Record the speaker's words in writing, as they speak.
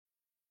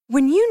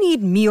When you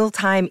need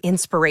mealtime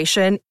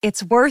inspiration,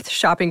 it's worth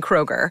shopping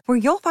Kroger, where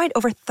you'll find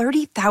over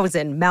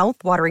 30,000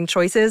 mouth-watering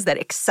choices that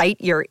excite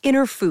your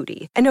inner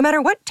foodie. And no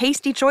matter what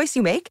tasty choice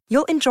you make,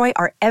 you'll enjoy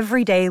our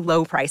everyday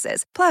low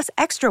prices, plus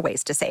extra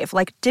ways to save,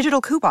 like digital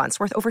coupons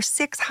worth over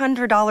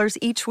 $600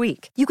 each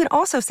week. You can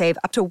also save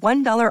up to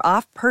 $1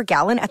 off per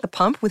gallon at the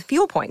pump with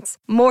fuel points.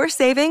 More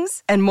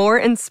savings and more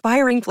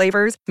inspiring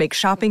flavors make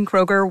shopping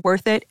Kroger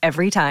worth it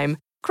every time.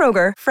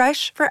 Kroger,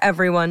 fresh for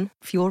everyone.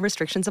 Fuel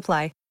restrictions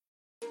apply.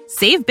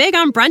 Save big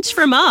on brunch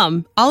for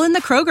mom, all in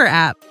the Kroger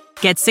app.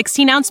 Get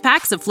 16-ounce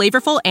packs of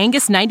flavorful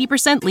Angus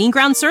 90% lean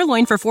ground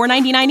sirloin for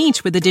 $4.99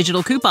 each with a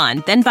digital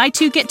coupon. Then buy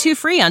 2, get 2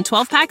 free on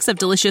 12 packs of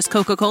delicious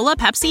Coca-Cola,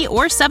 Pepsi,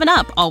 or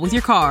 7-Up, all with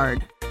your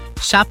card.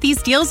 Shop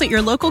these deals at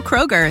your local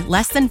Kroger,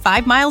 less than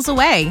 5 miles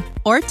away.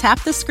 Or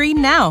tap the screen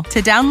now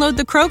to download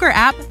the Kroger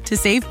app to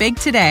save big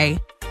today.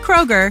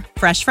 Kroger,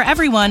 fresh for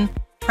everyone.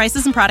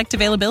 Prices and product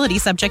availability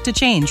subject to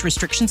change.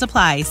 Restrictions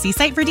apply. See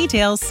site for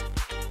details.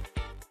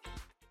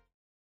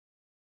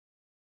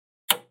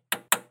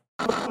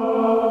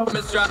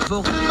 With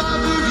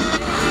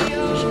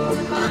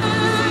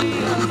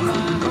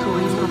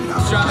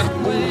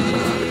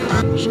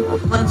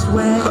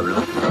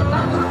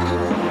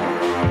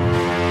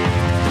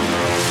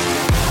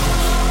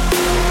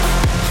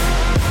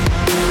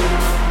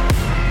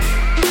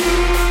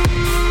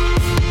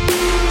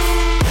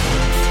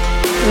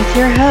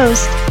your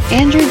host,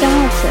 Andrew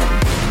Donaldson.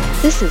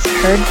 This is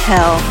Heard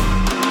Tell.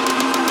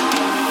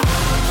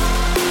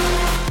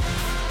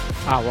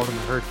 Welcome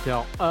to Heard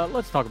Tell.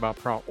 Let's talk about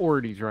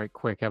priorities right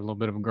quick. Have a little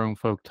bit of a grown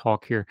folk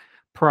talk here.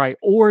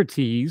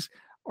 Priorities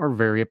are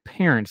very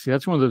apparent. See,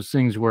 that's one of those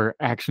things where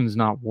actions,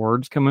 not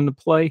words, come into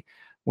play.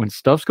 When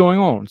stuff's going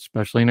on,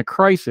 especially in a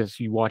crisis,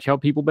 you watch how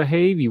people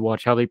behave, you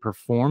watch how they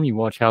perform, you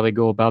watch how they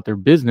go about their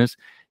business.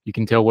 You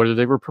can tell whether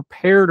they were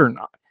prepared or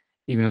not.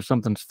 Even if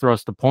something's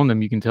thrust upon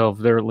them, you can tell if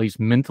they're at least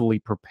mentally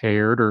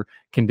prepared or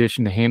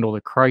conditioned to handle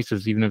the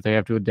crisis, even if they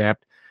have to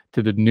adapt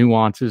to the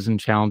nuances and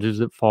challenges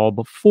that fall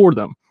before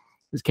them.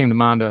 This came to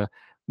mind a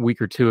week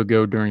or two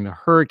ago during the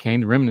hurricane.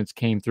 The remnants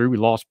came through. We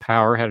lost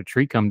power, had a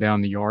tree come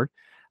down the yard.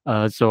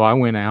 So I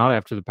went out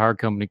after the power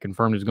company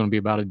confirmed it was going to be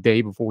about a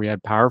day before we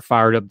had power,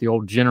 fired up the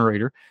old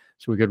generator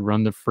so we could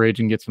run the fridge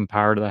and get some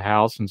power to the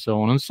house and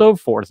so on and so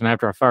forth. And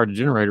after I fired the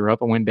generator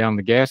up, I went down to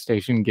the gas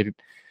station and get a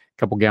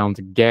couple gallons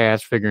of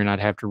gas, figuring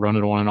I'd have to run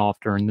it on and off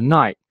during the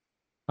night.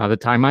 By the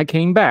time I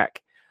came back,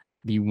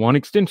 the one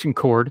extension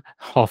cord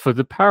off of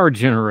the power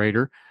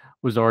generator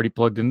was already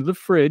plugged into the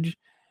fridge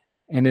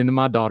and into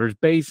my daughter's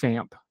bass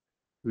amp,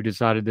 who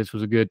decided this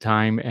was a good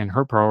time, and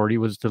her priority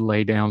was to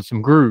lay down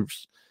some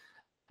grooves.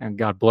 And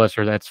God bless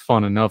her, that's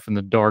fun enough in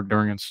the dark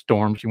during a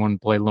storm. She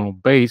wanted to play a little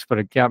bass, but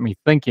it got me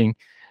thinking,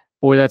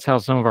 boy, that's how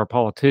some of our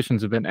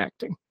politicians have been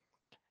acting.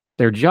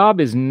 Their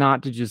job is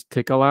not to just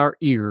tickle our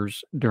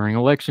ears during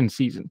election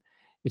season.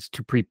 It's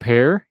to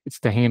prepare, it's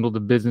to handle the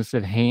business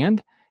at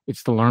hand,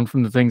 it's to learn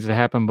from the things that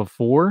happened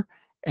before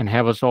and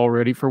have us all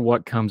ready for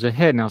what comes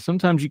ahead. Now,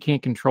 sometimes you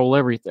can't control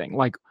everything,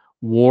 like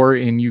war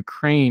in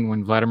Ukraine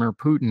when Vladimir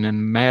Putin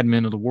and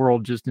madmen of the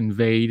world just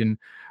invade and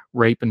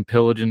rape and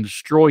pillage and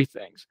destroy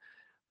things.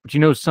 But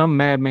you know, some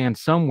madman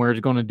somewhere is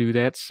going to do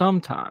that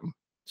sometime.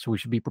 So we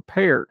should be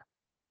prepared.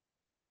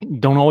 You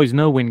don't always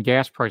know when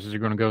gas prices are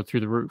going to go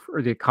through the roof,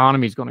 or the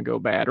economy is going to go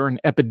bad, or an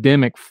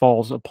epidemic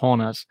falls upon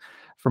us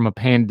from a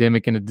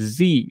pandemic and a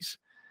disease.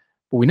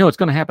 But we know it's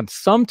going to happen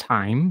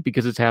sometime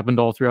because it's happened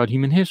all throughout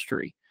human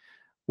history.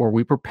 Were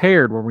we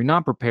prepared? Were we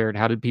not prepared?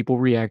 How did people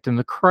react in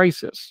the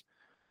crisis?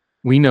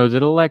 We know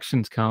that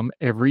elections come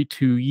every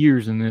 2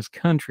 years in this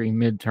country,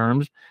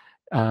 midterms,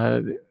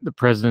 the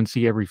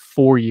presidency every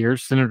 4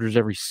 years, senators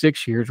every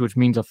 6 years, which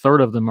means a third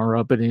of them are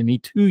up at any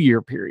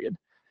 2-year period.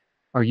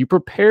 Are you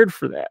prepared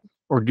for that?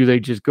 Or do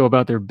they just go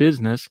about their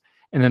business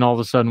and then all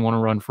of a sudden want to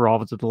run for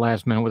office at the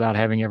last minute without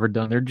having ever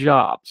done their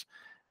jobs?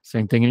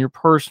 Same thing in your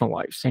personal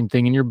life, same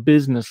thing in your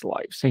business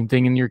life, same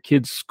thing in your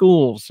kids'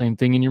 schools, same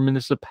thing in your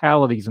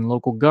municipalities and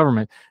local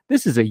government.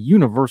 This is a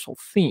universal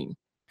theme.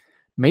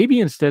 Maybe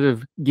instead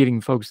of getting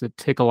folks that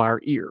tickle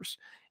our ears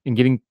and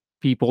getting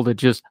people that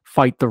just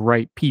fight the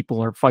right people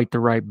or fight the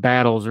right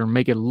battles or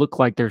make it look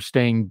like they're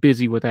staying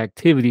busy with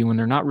activity when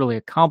they're not really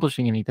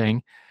accomplishing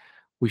anything,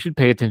 we should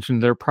pay attention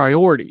to their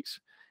priorities.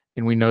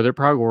 And we know their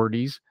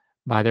priorities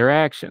by their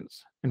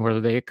actions and whether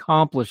they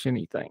accomplish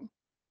anything.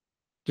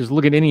 Just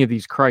look at any of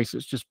these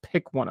crises. Just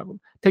pick one of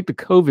them. Take the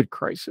COVID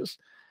crisis.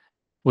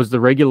 Was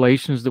the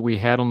regulations that we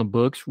had on the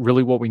books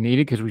really what we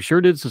needed? Because we sure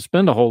did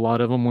suspend a whole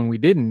lot of them when we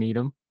didn't need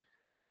them.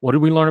 What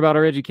did we learn about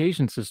our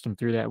education system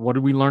through that? What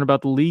did we learn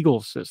about the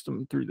legal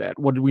system through that?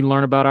 What did we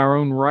learn about our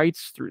own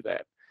rights through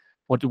that?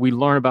 What did we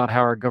learn about how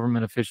our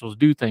government officials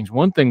do things?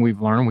 One thing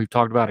we've learned, we've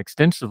talked about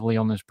extensively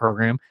on this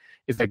program,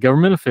 is that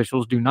government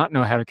officials do not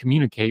know how to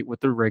communicate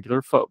with the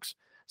regular folks.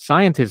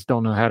 Scientists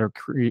don't know how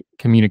to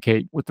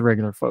communicate with the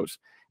regular folks.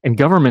 And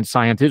government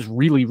scientists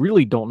really,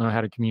 really don't know how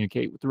to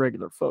communicate with the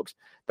regular folks.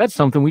 That's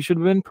something we should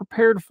have been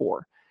prepared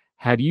for.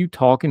 How do you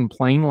talk in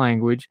plain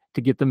language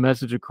to get the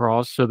message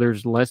across so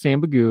there's less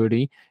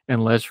ambiguity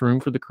and less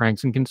room for the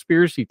cranks and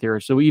conspiracy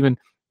theorists? So even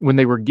when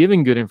they were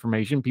giving good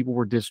information, people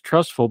were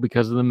distrustful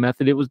because of the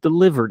method it was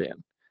delivered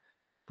in.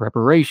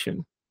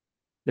 Preparation.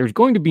 There's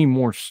going to be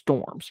more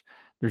storms.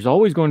 There's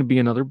always going to be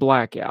another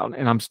blackout,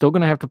 and I'm still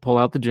going to have to pull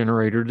out the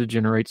generator to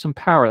generate some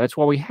power. That's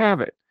why we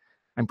have it.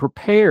 I'm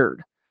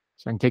prepared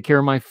so I can take care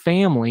of my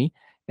family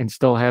and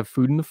still have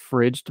food in the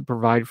fridge to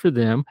provide for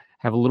them,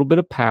 have a little bit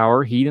of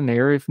power, heat and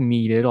air if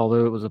needed,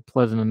 although it was a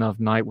pleasant enough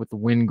night with the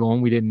wind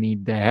going. We didn't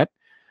need that.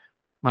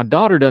 My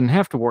daughter doesn't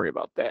have to worry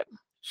about that.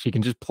 She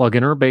can just plug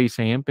in her bass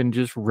amp and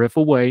just riff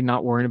away,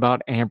 not worrying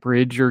about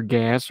amperage or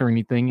gas or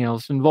anything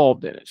else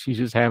involved in it. She's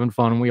just having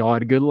fun, and we all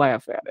had a good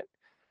laugh at it.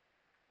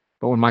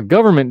 But when my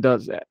government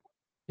does that,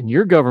 and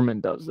your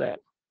government does that,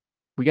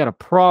 we got a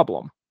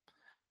problem.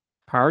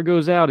 Power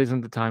goes out isn't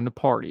the time to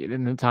party. It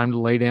isn't the time to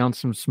lay down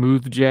some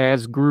smooth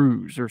jazz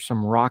grooves or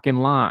some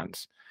rockin'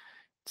 lines.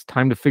 It's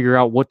time to figure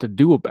out what to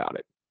do about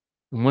it.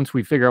 And once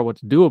we figure out what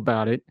to do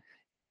about it,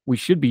 we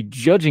should be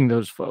judging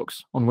those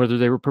folks on whether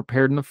they were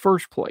prepared in the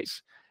first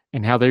place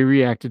and how they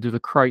reacted to the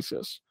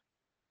crisis.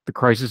 The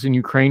crisis in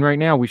Ukraine right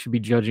now, we should be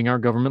judging our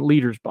government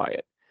leaders by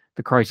it.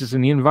 The crisis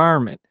in the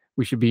environment,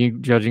 we should be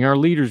judging our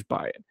leaders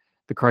by it.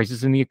 The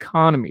crisis in the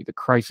economy, the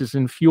crisis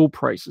in fuel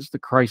prices, the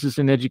crisis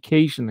in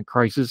education, the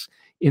crisis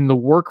in the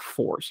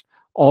workforce.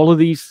 All of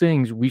these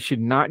things we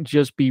should not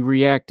just be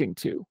reacting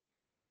to.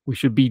 We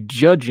should be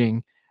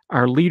judging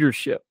our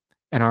leadership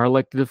and our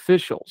elected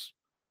officials.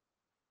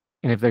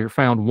 And if they are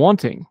found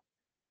wanting,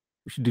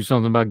 we should do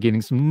something about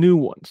getting some new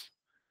ones.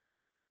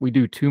 We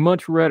do too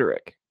much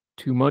rhetoric,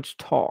 too much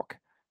talk.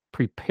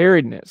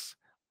 Preparedness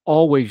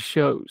always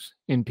shows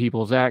in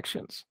people's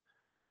actions.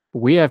 But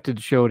we have to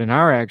show it in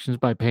our actions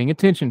by paying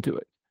attention to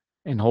it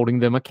and holding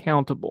them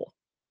accountable.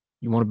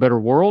 You want a better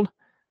world?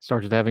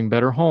 Starts with having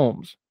better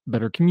homes,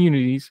 better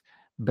communities,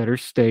 better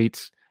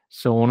states,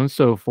 so on and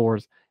so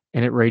forth,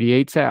 and it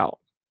radiates out.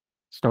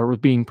 Start with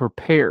being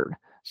prepared.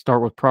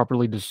 Start with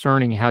properly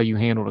discerning how you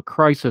handled a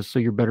crisis so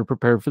you're better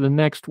prepared for the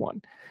next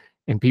one.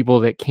 And people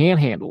that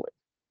can't handle it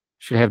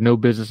should have no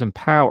business in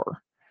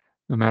power,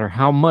 no matter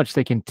how much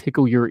they can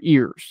tickle your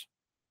ears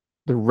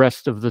the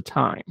rest of the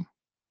time.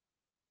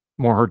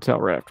 More Hertel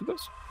right after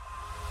this.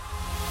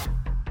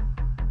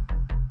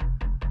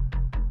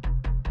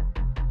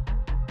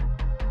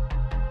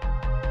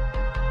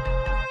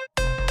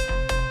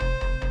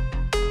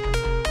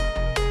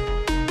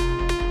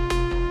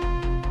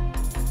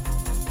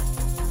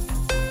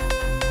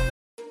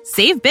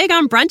 Save big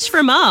on brunch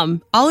for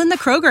mom, all in the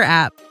Kroger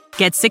app.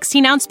 Get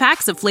 16-ounce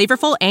packs of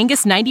flavorful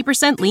Angus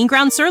 90% lean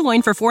ground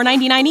sirloin for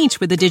 $4.99 each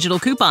with a digital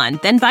coupon.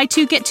 Then buy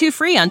 2, get 2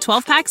 free on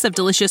 12 packs of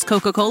delicious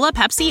Coca-Cola,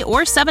 Pepsi,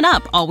 or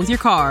 7-Up, all with your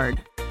card.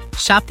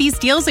 Shop these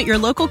deals at your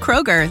local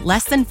Kroger,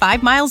 less than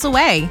 5 miles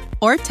away.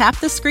 Or tap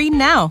the screen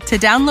now to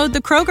download the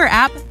Kroger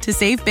app to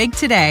save big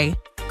today.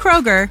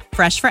 Kroger,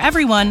 fresh for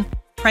everyone.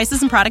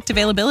 Prices and product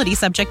availability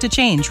subject to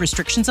change.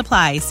 Restrictions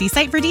apply. See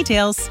site for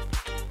details.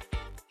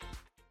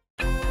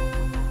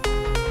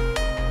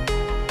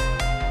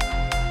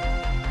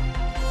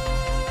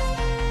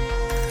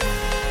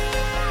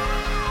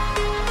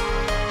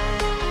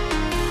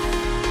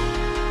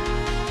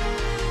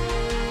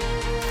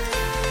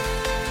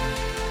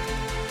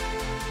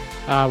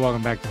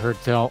 Welcome back to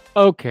Hertel.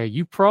 Okay,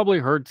 you probably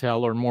heard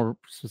tell, or more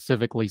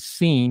specifically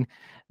seen,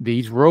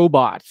 these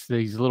robots,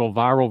 these little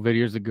viral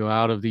videos that go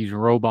out of these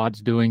robots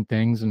doing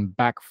things and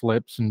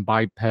backflips and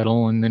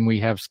bipedal. And then we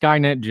have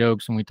Skynet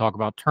jokes, and we talk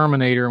about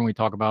Terminator, and we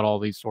talk about all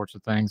these sorts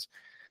of things.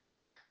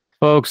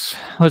 Folks,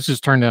 let's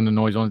just turn down the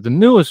noise on it. The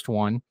newest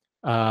one,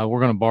 we're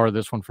going to borrow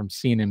this one from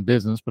CNN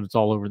Business, but it's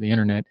all over the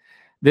internet.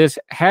 This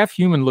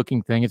half-human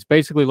looking thing, it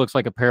basically looks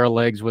like a pair of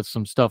legs with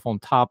some stuff on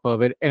top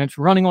of it, and it's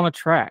running on a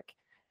track.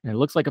 And it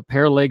looks like a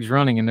pair of legs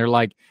running, and they're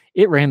like,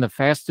 it ran the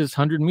fastest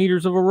 100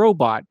 meters of a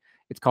robot.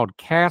 It's called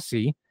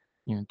Cassie,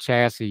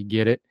 chassis,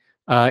 get it?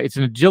 It's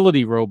an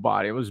agility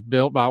robot. It was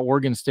built by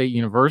Oregon State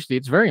University.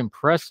 It's very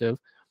impressive,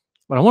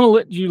 but I want to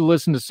let you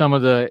listen to some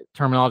of the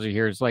terminology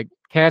here. It's like,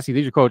 Cassie,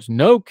 these are quotes,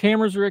 no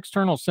cameras or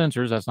external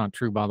sensors. That's not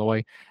true, by the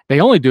way. They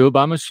only do it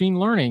by machine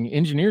learning.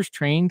 Engineers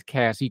trained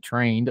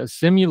a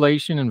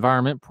simulation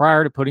environment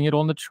prior to putting it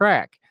on the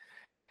track.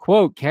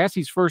 Quote,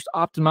 Cassie's first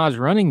optimized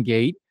running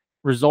gait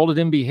resulted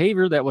in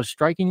behavior that was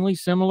strikingly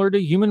similar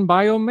to human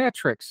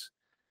biometrics.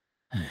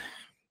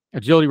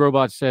 Agility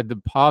robots said the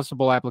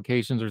possible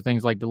applications are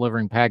things like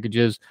delivering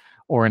packages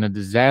or in a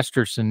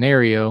disaster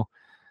scenario.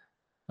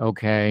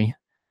 Okay,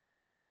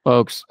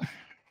 folks,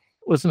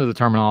 listen to the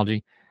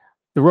terminology.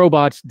 The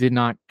robots did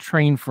not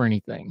train for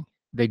anything.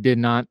 They did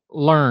not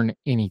learn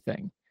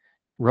anything.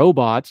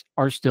 Robots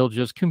are still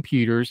just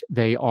computers.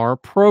 They are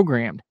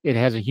programmed. It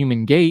has a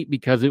human gait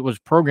because it was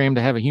programmed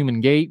to have a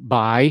human gait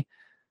by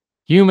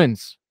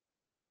humans.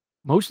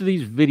 Most of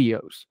these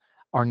videos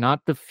are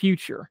not the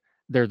future.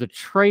 They're the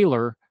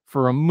trailer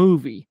for a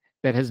movie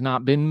that has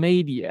not been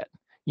made yet.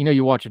 You know,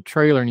 you watch a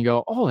trailer and you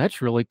go, oh,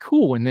 that's really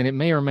cool. And then it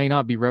may or may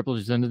not be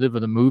representative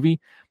of the movie.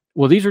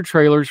 Well, these are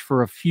trailers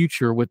for a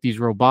future with these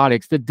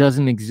robotics that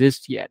doesn't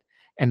exist yet.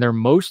 And they're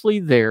mostly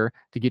there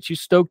to get you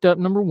stoked up,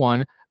 number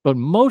one, but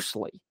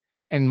mostly,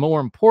 and more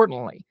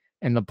importantly,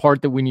 and the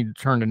part that we need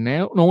to turn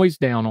the noise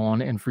down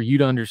on, and for you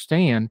to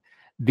understand,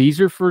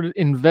 these are for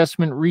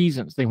investment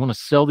reasons. They want to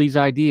sell these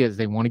ideas.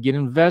 They want to get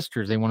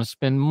investors. They want to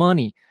spend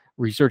money,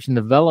 research and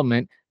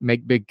development,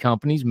 make big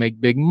companies,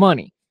 make big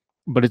money.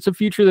 But it's a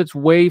future that's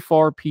way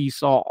far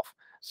piece off.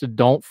 So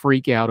don't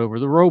freak out over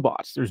the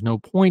robots. There's no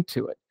point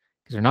to it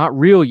because they're not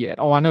real yet.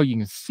 Oh, I know you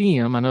can see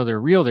them. I know they're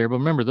real there. But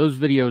remember, those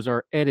videos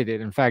are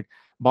edited. In fact,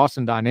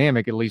 Boston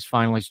Dynamic at least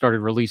finally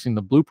started releasing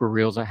the blooper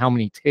reels of how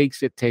many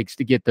takes it takes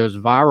to get those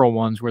viral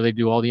ones where they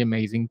do all the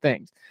amazing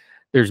things.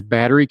 There's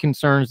battery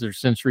concerns, there's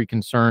sensory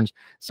concerns,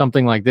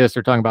 something like this.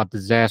 They're talking about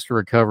disaster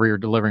recovery or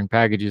delivering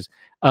packages.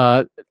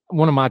 One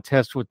of my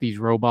tests with these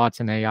robots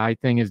and AI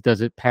thing is,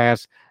 does it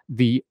pass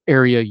the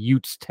area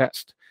Utes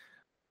test?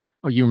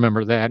 Oh, you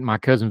remember that. My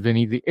cousin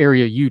Vinny, the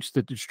area Utes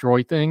that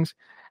destroy things.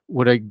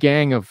 Would a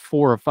gang of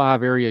 4 or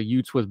 5 area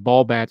Utes with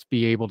ball bats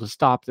be able to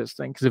stop this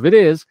thing? Because if it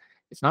is,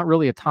 it's not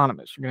really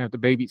autonomous. You're going to have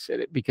to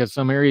babysit it because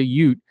some area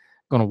Ute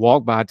going to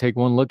walk by, take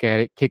one look at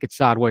it, kick it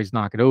sideways,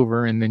 knock it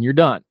over, and then you're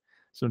done.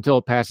 So until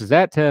it passes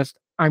that test,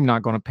 I'm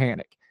not going to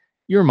panic.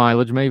 Your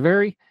mileage may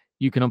vary.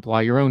 You can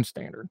apply your own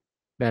standard.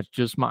 That's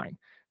just mine.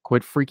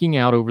 Quit freaking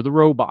out over the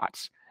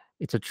robots.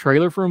 It's a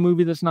trailer for a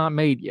movie that's not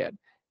made yet.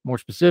 More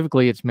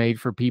specifically, it's made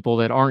for people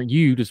that aren't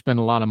you to spend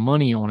a lot of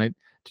money on it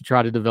to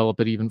try to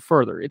develop it even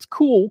further. It's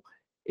cool.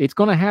 It's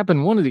going to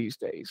happen one of these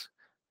days,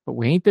 but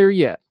we ain't there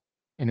yet.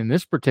 And in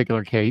this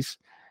particular case,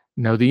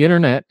 no, the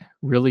internet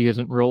really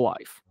isn't real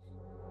life.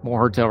 More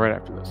Heard Tell right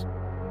after this.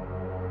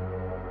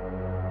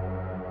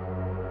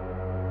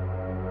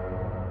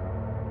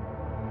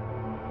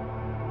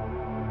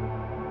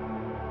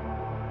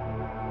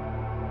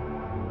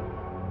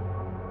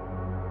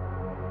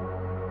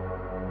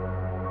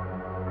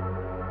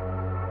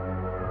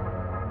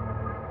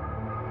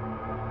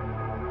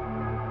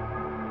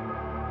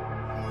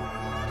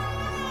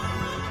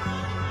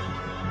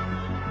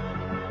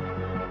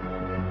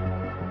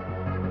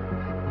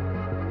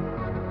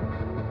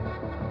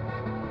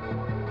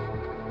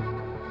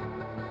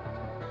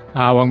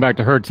 Welcome back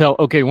to Heard Tell.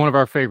 Okay, one of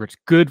our favorites,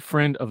 good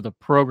friend of the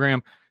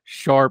program,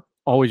 sharp,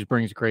 always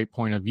brings a great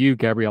point of view.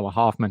 Gabriella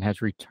Hoffman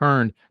has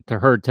returned to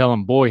Heard Tell,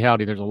 and boy,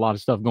 howdy, there's a lot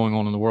of stuff going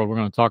on in the world. We're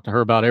going to talk to her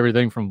about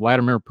everything from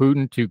Vladimir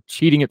Putin to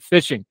cheating at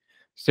fishing.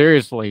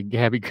 Seriously,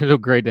 Gabby, so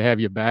great to have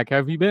you back. How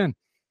have you been?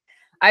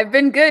 I've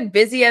been good.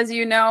 Busy, as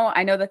you know.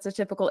 I know that's a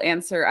typical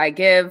answer I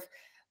give,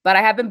 but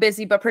I have been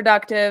busy but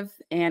productive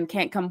and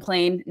can't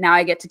complain. Now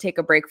I get to take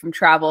a break from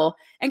travel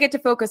and get to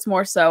focus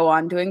more so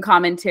on doing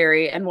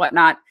commentary and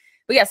whatnot.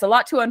 But yes, a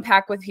lot to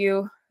unpack with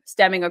you,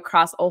 stemming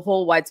across a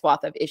whole wide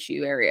swath of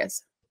issue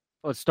areas.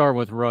 Let's start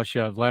with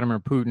Russia. Vladimir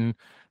Putin,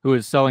 who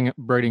is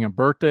celebrating a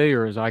birthday,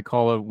 or as I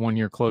call it, 1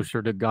 year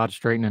closer to God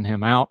straightening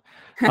him out.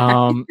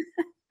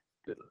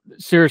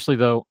 Seriously,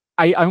 though,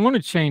 I want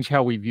to change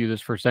how we view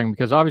this for a second,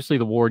 because obviously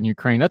the war in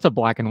Ukraine, that's a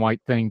black and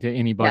white thing to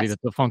anybody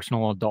that's a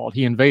functional adult.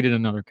 He invaded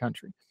another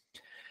country.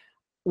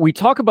 We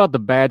talk about the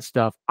bad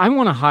stuff. I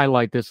want to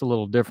highlight this a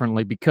little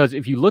differently, because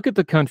if you look at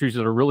the countries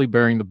that are really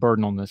bearing the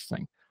burden on this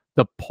thing,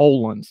 the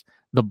Polands,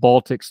 the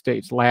Baltic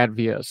states,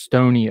 Latvia,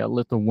 Estonia,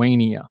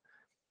 Lithuania,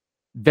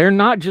 they're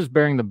not just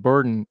bearing the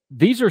burden.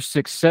 These are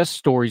success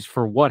stories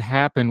for what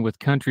happened with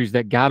countries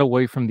that got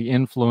away from the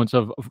influence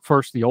of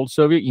first the old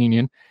Soviet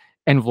Union,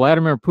 and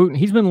Vladimir Putin.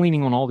 He's been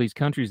leaning on all these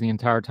countries the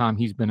entire time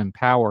he's been in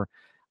power.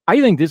 I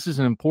think this is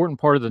an important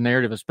part of the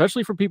narrative,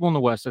 especially for people in the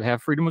West that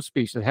have freedom of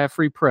speech, that have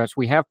free press.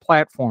 We have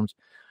platforms.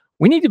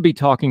 We need to be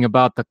talking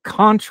about the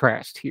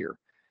contrast here.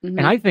 Mm-hmm.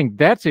 And I think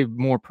that's a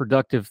more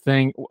productive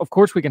thing. Of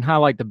course, we can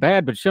highlight the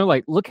bad, but show,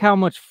 like, look how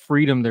much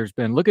freedom there's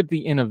been. Look at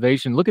the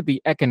innovation. Look at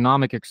the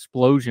economic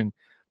explosion.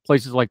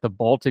 Places like the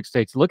Baltic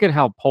states. Look at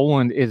how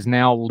Poland is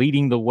now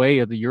leading the way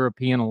of the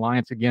European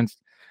alliance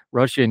against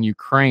Russia and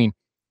Ukraine.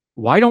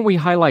 Why don't we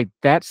highlight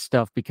that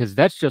stuff? Because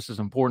that's just as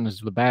important as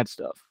the bad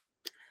stuff.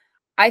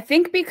 I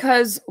think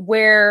because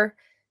where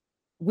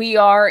we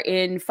are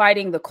in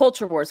fighting the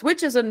culture wars,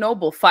 which is a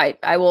noble fight,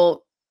 I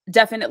will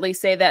definitely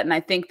say that. And I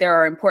think there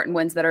are important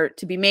ones that are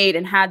to be made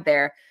and had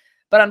there.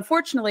 But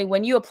unfortunately,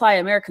 when you apply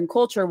American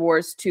culture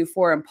wars to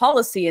foreign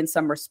policy in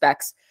some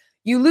respects,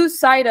 you lose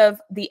sight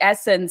of the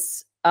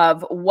essence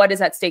of what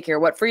is at stake here,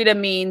 what freedom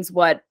means,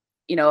 what,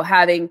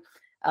 having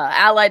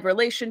allied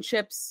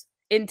relationships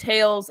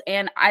entails.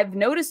 And I've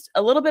noticed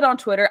a little bit on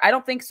Twitter, I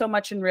don't think so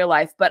much in real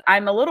life, but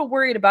I'm a little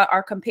worried about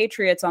our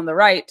compatriots on the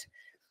right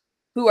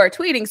who are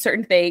tweeting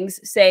certain things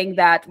saying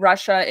that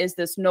Russia is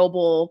this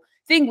noble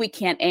thing. We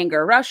can't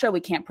anger Russia. We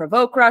can't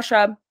provoke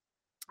Russia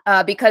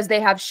because they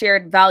have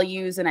shared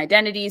values and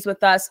identities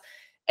with us.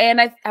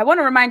 And I want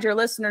to remind your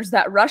listeners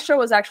that Russia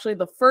was actually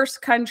the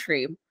first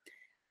country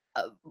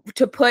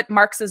to put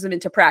Marxism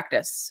into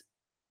practice,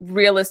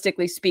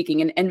 realistically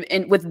speaking,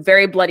 and with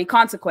very bloody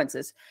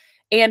consequences.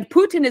 And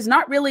Putin is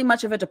not really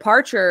much of a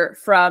departure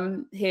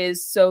from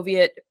his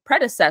Soviet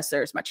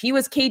predecessors much. He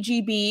was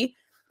KGB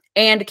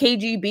And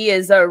KGB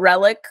is a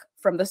relic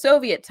from the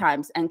Soviet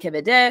times,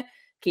 NKVD,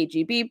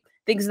 KGB,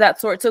 things of that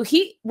sort. So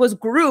he was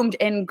groomed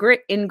and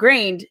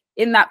ingrained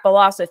in that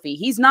philosophy.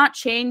 He's not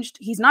changed.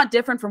 He's not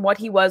different from what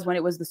he was when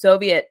it was the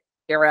Soviet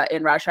era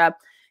in Russia.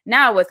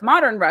 Now with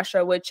modern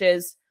Russia, which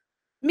is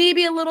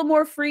maybe a little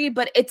more free,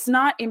 but it's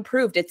not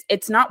improved.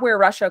 It's not where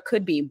Russia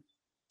could be.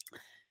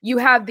 You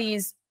have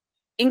these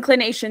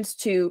inclinations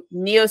to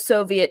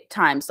neo-Soviet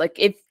times. Like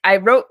if I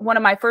wrote one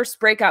of my first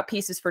breakout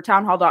pieces for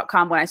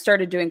townhall.com when I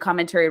started doing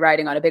commentary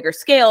writing on a bigger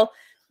scale,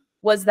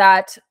 was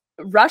that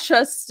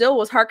Russia still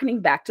was hearkening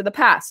back to the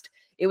past.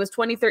 It was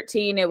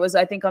 2013. It was,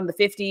 I think, on the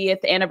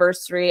 50th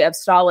anniversary of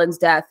Stalin's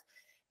death.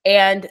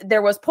 And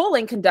there was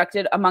polling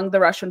conducted among the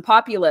Russian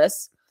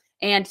populace.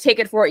 And take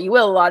it for what you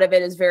will, a lot of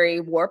it is very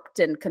warped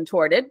and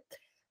contorted.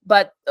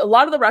 But a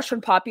lot of the Russian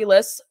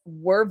populace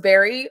were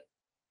very,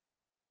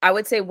 I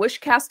would say, wish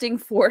casting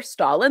for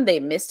Stalin. They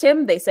missed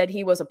him. They said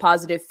he was a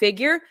positive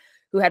figure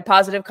who had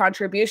positive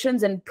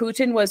contributions. And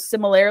Putin was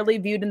similarly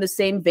viewed in the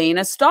same vein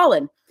as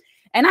Stalin.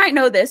 And I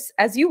know this,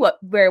 as you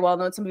very well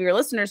know, and some of your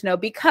listeners know,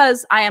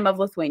 because I am of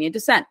Lithuanian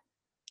descent.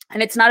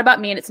 And it's not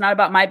about me and it's not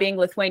about my being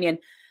Lithuanian,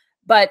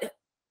 but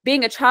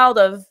being a child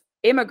of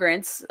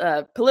immigrants,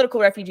 political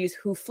refugees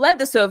who fled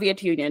the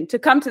Soviet Union to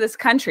come to this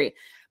country.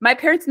 My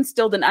parents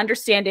instilled an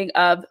understanding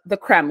of the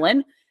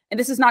Kremlin. And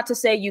this is not to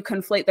say you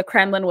conflate the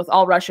Kremlin with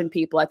all Russian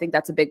people. I think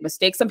that's a big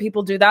mistake. Some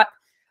people do that.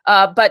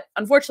 But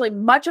unfortunately,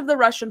 much of the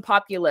Russian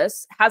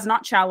populace has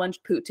not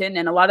challenged Putin.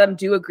 And a lot of them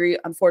do agree,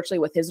 unfortunately,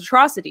 with his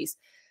atrocities.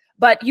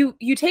 But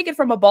you take it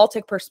from a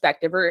Baltic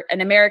perspective or an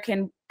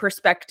American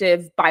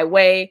perspective by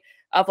way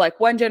of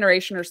like one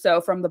generation or so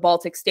from the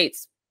Baltic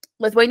states.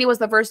 Lithuania was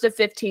the first of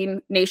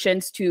 15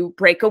 nations to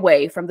break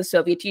away from the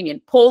Soviet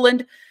Union.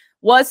 Poland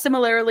was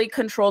similarly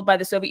controlled by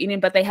the Soviet Union,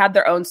 but they had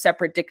their own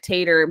separate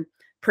dictator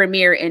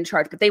premier in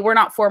charge, but they were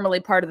not formally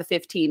part of the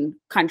 15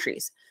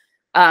 countries.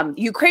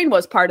 Ukraine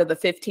was part of the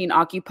 15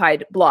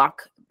 occupied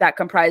bloc that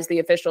comprised the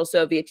official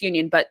Soviet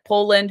Union, but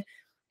Poland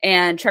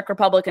and Czech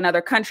Republic and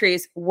other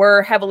countries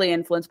were heavily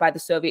influenced by the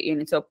Soviet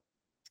Union. So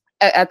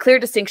a clear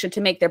distinction to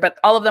make there, but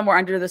all of them were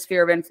under the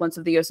sphere of influence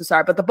of the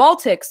USSR. But the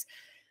Baltics,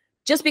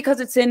 just because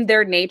it's in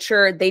their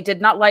nature, they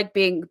did not like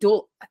being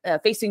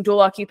facing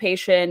dual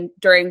occupation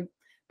during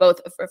both.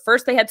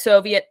 First, they had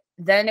Soviet,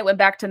 then it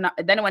went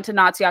to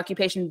Nazi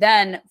occupation,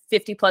 then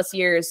 50 plus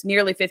years,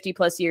 nearly 50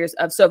 plus years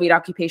of Soviet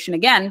occupation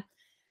again.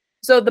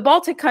 So the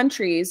Baltic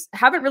countries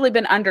haven't really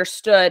been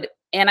understood.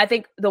 And I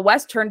think the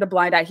West turned a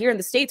blind eye. Here in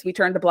the States, we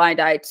turned a blind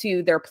eye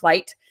to their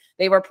plight.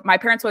 My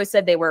parents always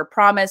said they were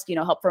promised,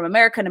 help from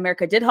America, and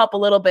America did help a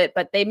little bit,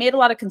 but they made a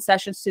lot of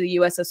concessions to the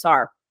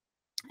USSR.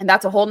 And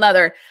that's a whole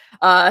nother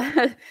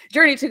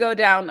journey to go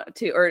down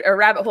to, or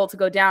rabbit hole to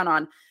go down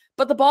on.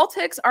 But the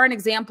Baltics are an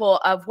example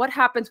of what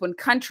happens when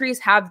countries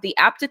have the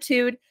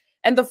aptitude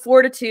and the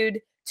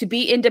fortitude to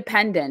be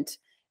independent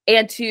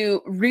and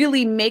to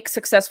really make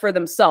success for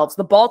themselves.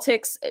 The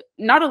Baltics,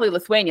 not only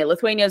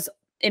Lithuania's,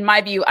 in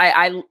my view,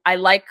 I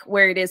like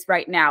where it is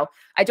right now.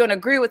 I don't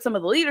agree with some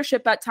of the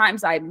leadership at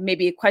times. I may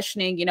be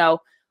questioning,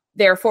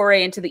 their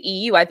foray into the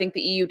EU. I think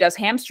the EU does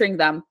hamstring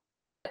them.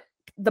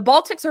 The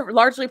Baltics are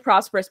largely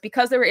prosperous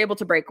because they were able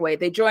to break away.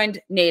 They joined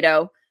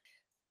NATO.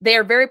 They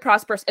are very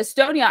prosperous.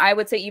 Estonia, I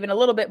would say even a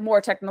little bit more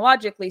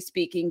technologically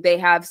speaking, they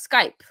have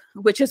Skype,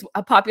 which is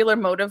a popular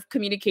mode of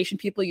communication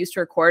people use to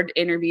record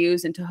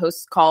interviews and to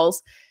host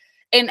calls.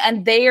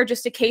 And they are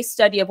just a case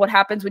study of what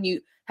happens when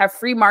you have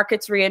free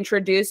markets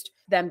reintroduced,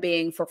 them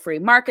being for free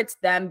markets,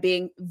 them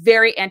being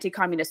very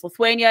anti-communist.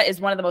 Lithuania is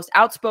one of the most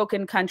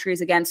outspoken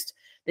countries against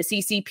the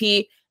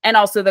CCP and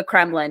also the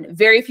Kremlin.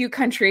 Very few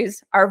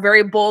countries are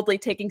very boldly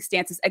taking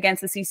stances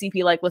against the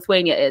CCP like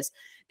Lithuania is.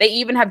 They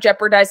even have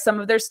jeopardized some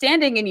of their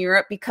standing in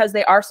Europe because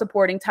they are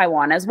supporting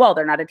Taiwan as well.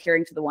 They're not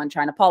adhering to the one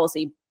China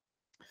policy.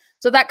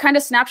 So that kind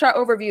of snapshot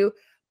overview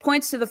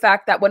points to the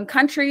fact that when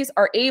countries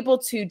are able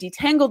to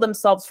detangle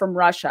themselves from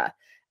Russia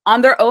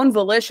on their own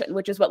volition,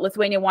 which is what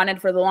Lithuania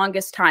wanted for the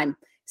longest time,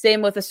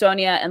 same with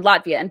Estonia and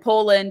Latvia and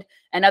Poland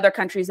and other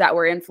countries that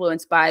were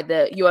influenced by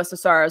the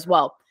USSR as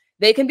well,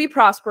 they can be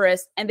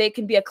prosperous and they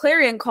can be a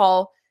clarion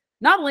call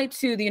not only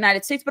to the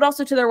United States, but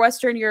also to their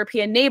Western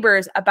European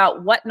neighbors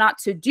about what not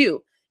to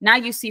do. Now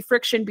you see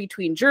friction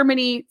between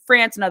Germany,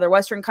 France, and other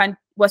Western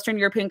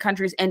European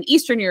countries and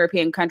Eastern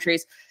European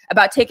countries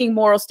about taking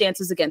moral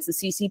stances against the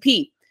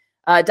CCP,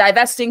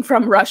 divesting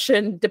from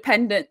Russian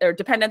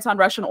dependence on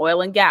Russian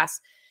oil and gas.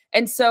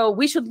 And so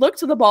we should look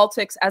to the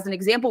Baltics as an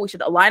example. We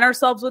should align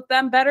ourselves with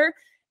them better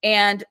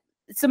and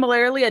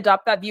similarly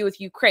adopt that view with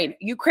Ukraine.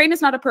 Ukraine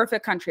is not a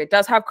perfect country. It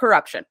does have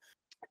corruption.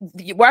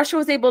 Russia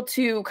was able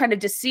to kind of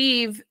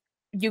deceive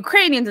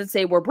Ukrainians and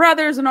say, we're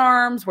brothers in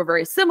arms, we're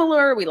very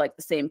similar, we like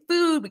the same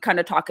food, we kind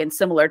of talk in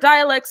similar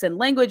dialects and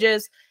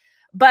languages.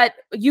 But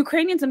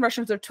Ukrainians and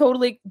Russians are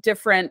totally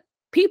different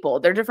people.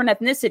 They're different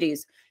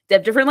ethnicities. They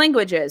have different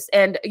languages.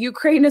 And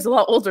Ukraine is a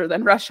lot older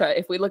than Russia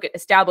if we look at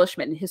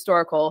establishment and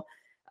historical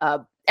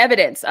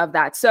evidence of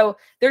that. So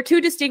they're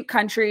two distinct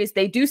countries.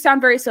 They do sound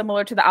very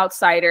similar to the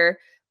outsider,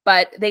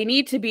 but they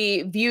need to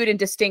be viewed in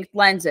distinct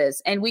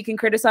lenses. And we can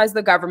criticize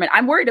the government.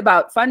 I'm worried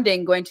about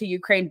funding going to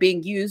Ukraine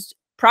being used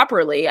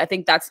properly. I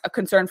think that's a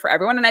concern for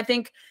everyone. And I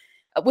think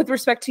with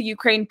respect to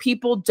Ukraine,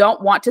 people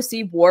don't want to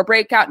see war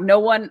break out. No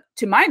one,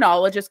 to my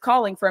knowledge, is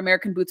calling for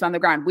American boots on the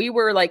ground. We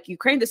were like,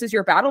 Ukraine, this is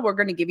your battle. We're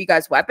going to give you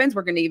guys weapons.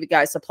 We're going to give you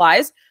guys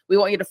supplies. We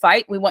want you to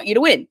fight. We want you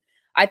to win.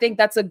 I think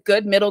that's a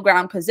good middle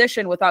ground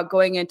position without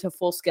going into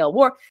full-scale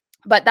war.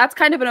 But that's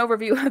kind of an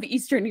overview of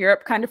Eastern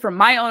Europe, kind of from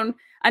my own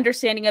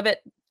understanding of it,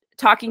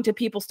 talking to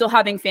people, still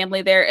having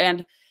family there.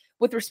 And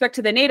with respect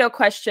to the NATO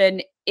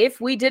question, if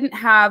we didn't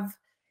have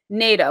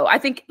NATO, I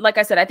think, like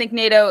I said, I think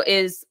NATO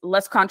is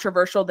less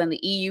controversial than the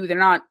EU. They're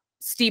not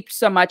steeped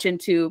so much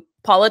into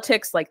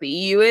politics like the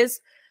EU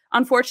is,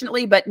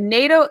 unfortunately. But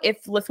NATO,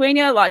 if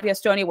Lithuania, Latvia,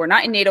 Estonia were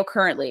not in NATO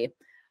currently,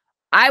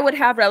 I would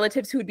have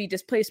relatives who would be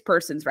displaced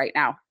persons right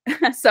now.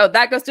 So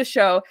that goes to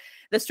show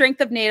the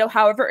strength of NATO,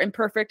 however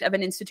imperfect of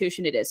an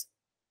institution it is.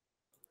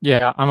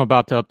 Yeah, I'm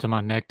about to up to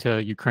my neck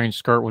to Ukraine's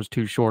skirt was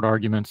too short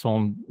arguments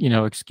on,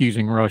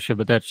 excusing Russia,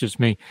 but that's just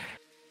me.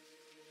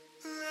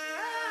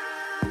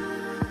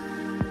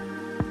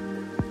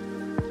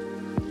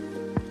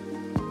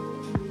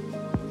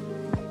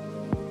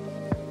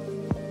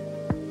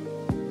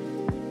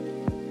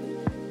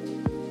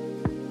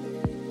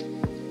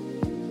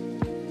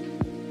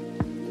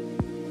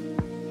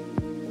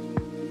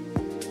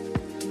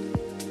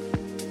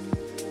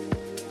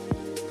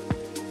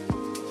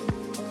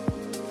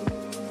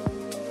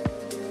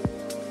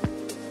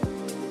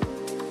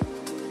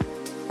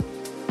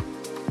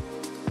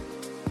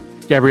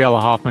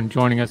 Gabriella Hoffman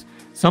joining us.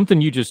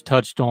 Something you just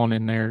touched on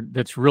in there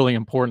that's really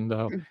important,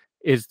 though,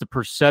 is the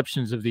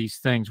perceptions of these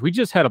things. We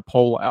just had a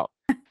poll out.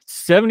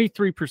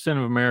 73%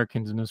 of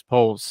Americans in this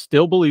poll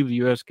still believe the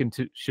U.S.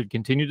 should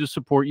continue to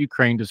support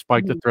Ukraine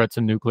despite the threats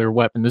of nuclear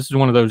weapon. This is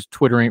one of those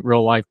Twitter ain't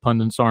real life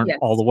pundits aren't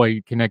all the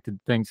way connected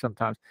things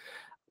sometimes.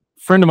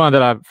 Friend of mine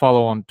that I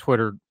follow on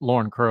Twitter,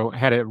 Lauren Crow,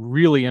 had a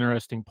really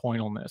interesting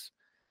point on this.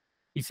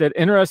 He said,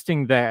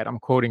 interesting that, I'm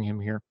quoting him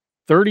here,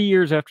 30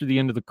 years after the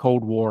end of the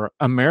Cold War,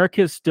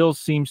 America still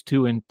seems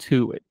to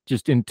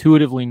just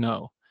intuitively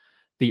know,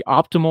 the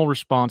optimal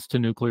response to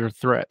nuclear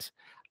threats.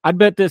 I'd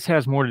bet this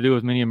has more to do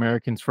with many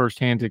Americans'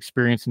 firsthand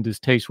experience and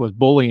distaste with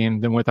bullying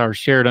than with our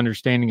shared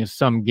understanding of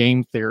some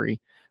game theory.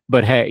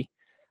 But hey,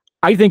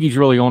 I think he's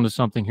really onto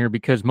something here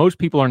because most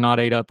people are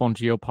not ate up on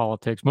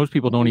geopolitics. Most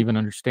people don't even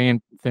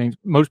understand things.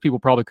 Most people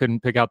probably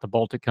couldn't pick out the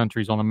Baltic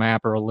countries on a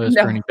map or a list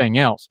or anything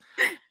else.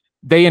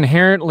 They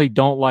inherently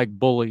don't like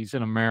bullies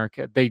in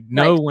America. They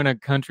know when a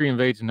country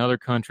invades another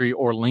country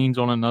or leans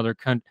on another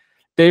country.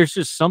 There's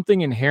just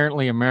something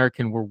inherently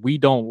American where we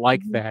don't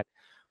like that.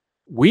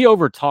 We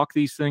overtalk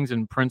these things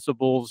in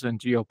principles and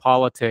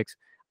geopolitics.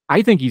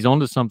 I think he's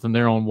onto something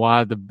there on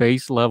why the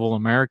base level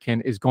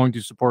American is going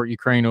to support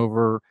Ukraine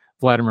over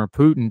Vladimir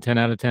Putin 10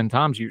 out of 10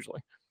 times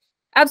usually.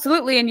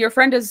 Absolutely. And your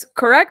friend is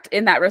correct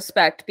in that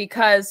respect,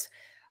 because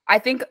I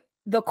think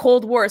the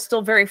Cold War is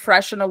still very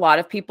fresh in a lot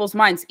of people's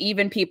minds,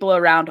 even people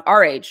around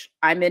our age.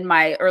 I'm in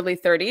my early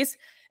 30s.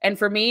 And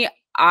for me,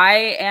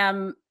 I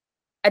am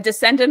a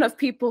descendant of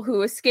people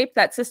who escaped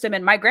that system.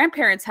 And my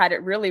grandparents had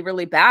it really,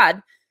 really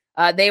bad.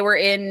 They were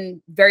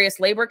in various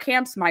labor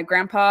camps. My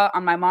grandpa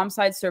on my mom's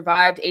side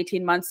survived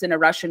 18 months in a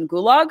Russian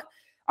gulag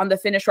on the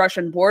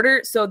Finnish-Russian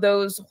border. So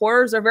those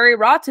horrors are very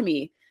raw to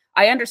me.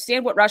 I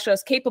understand what Russia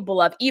is capable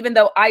of, even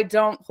though I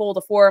don't hold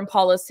a foreign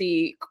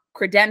policy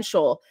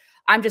credential.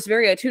 I'm just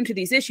very attuned to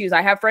these issues.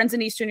 I have friends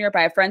in Eastern Europe.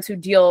 I have friends who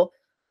deal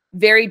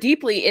very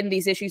deeply in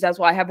these issues as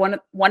well. I have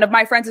one of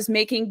my friends is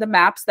making the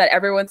maps that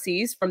everyone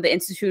sees from the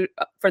Institute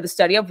for the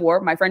Study of War.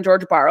 My friend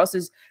George Barros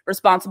is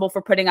responsible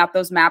for putting out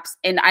those maps.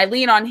 And I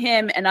lean on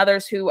him and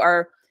others who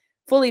are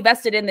fully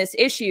vested in this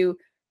issue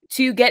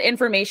to get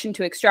information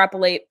to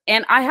extrapolate.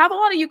 And I have a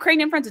lot of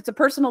Ukrainian friends. It's a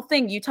personal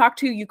thing. You talk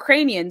to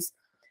Ukrainians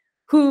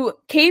who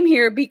came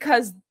here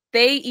because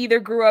they either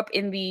grew up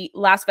in they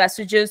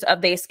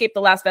escaped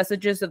the last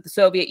vestiges of the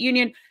Soviet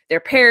Union.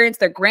 Their parents,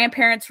 their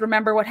grandparents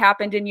remember what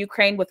happened in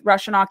Ukraine with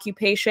Russian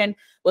occupation,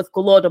 with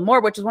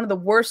Golodomor, which is one of the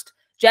worst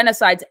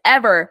genocides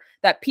ever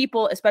that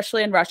people,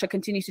 especially in Russia,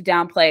 continue to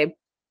downplay.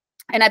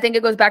 And I think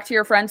it goes back to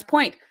your friend's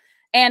point.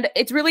 And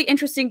it's really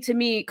interesting to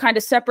me, kind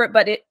of separate,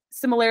 but it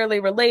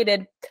similarly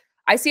related.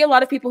 I see a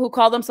lot of people who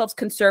call themselves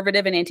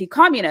conservative and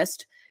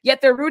anti-communist,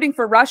 yet they're rooting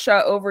for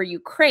Russia over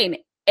Ukraine.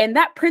 And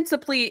that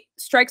principally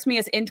strikes me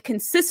as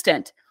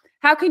inconsistent.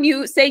 How can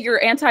you say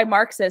you're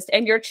anti-Marxist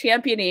and you're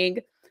championing,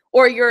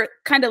 or you're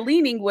kind of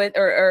leaning with,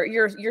 or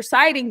you're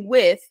siding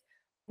with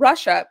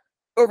Russia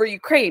over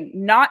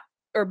Ukraine,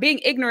 or being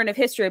ignorant of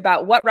history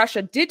about what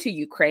Russia did to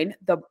Ukraine,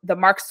 the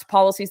Marxist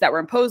policies that were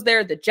imposed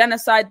there, the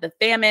genocide, the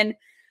famine,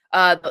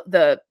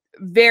 the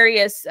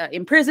various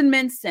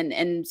imprisonments and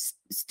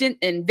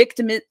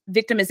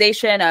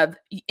victimization of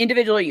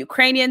individual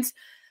Ukrainians.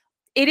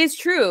 It is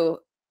true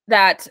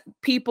that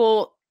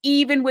people,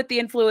 even with the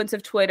influence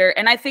of Twitter,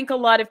 and I think a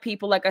lot of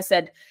people, like I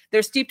said,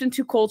 they're steeped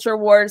into culture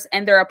wars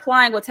and they're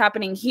applying what's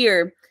happening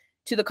here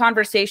to the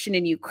conversation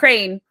in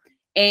Ukraine.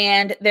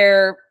 And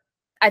they're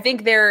I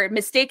think they're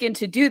mistaken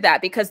to do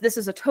that because this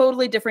is a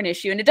totally different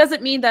issue. And it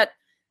doesn't mean that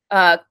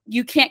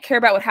you can't care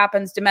about what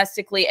happens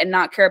domestically and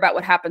not care about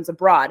what happens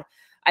abroad.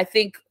 I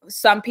think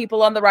some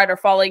people on the right are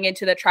falling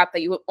into the trap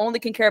that you only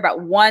can care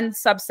about one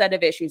subset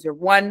of issues or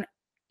one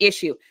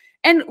issue.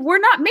 And we're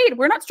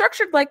not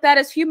structured like that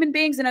as human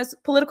beings and as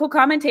political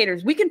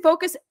commentators. We can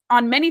focus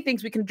on many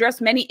things. We can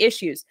address many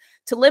issues.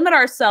 To limit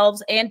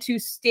ourselves and to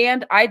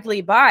stand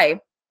idly by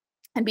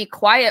and be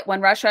quiet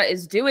when Russia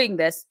is doing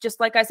this, just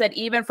like I said,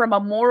 even from a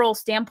moral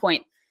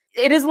standpoint,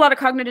 it is a lot of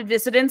cognitive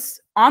dissonance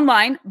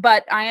online,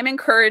 but I am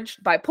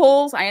encouraged by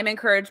polls. I am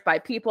encouraged by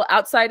people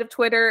outside of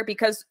Twitter,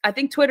 because I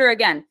think Twitter,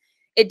 again,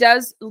 it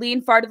does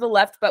lean far to the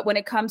left, but when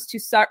it comes to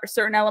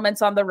certain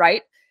elements on the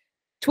right,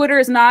 Twitter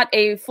is not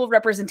a full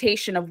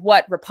representation of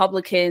what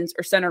Republicans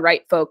or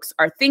center-right folks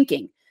are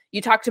thinking.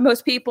 You talk to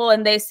most people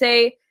and they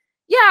say,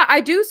 yeah,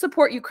 I do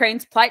support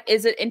Ukraine's plight.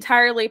 Is it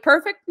entirely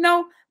perfect?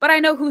 No, but I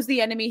know who's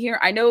the enemy here.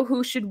 I know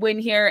who should win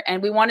here,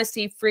 and we want to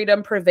see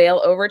freedom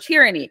prevail over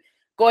tyranny.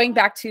 Going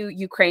back to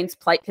Ukraine's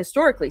plight,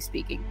 historically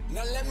speaking.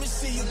 Now let me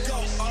see you go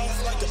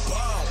off like a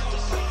bomb.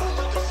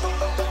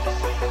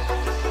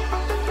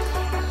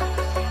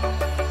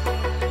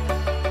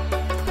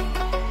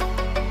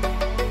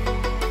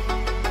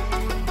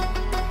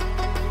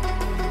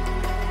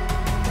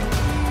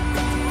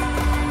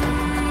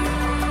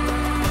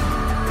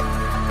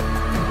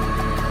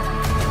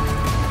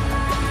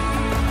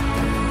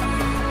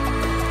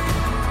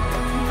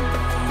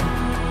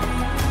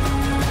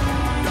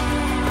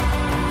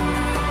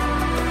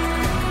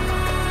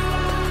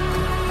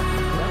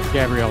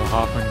 Gabriella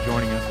Hoffman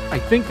joining us. I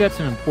think that's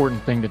an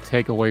important thing to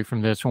take away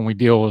from this when we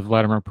deal with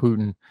Vladimir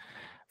Putin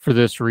for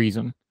this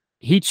reason.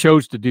 He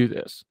chose to do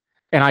this.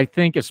 And I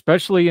think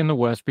especially in the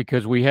West,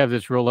 because we have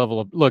this real level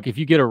of, look, if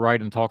you get it right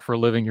and talk for a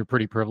living, you're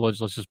pretty privileged.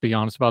 Let's just be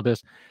honest about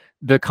this.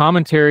 The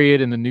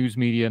commentariat and the news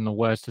media in the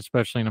West,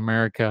 especially in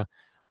America,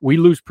 we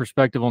lose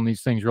perspective on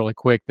these things really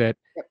quick that,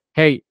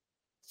 hey,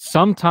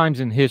 sometimes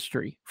in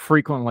history,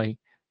 frequently,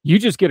 you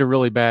just get a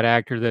really bad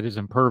actor that is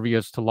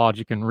impervious to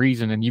logic and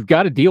reason, and you've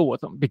got to deal with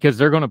them because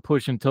they're going to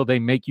push until they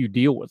make you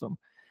deal with them.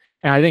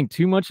 And I think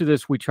too much of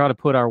this, we try to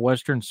put our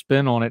Western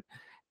spin on it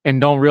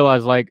and don't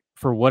realize, like,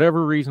 for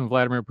whatever reason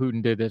Vladimir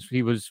Putin did this,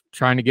 he was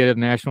trying to get a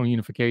national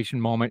unification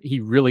moment. He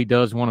really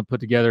does want to put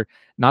together,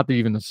 not that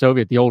even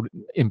the old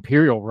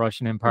imperial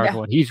Russian Empire is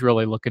what he's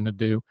really looking to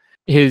do.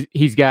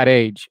 He's got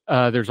age.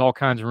 There's all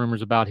kinds of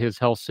rumors about his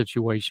health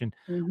situation.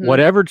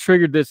 Whatever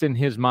triggered this in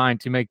his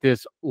mind to make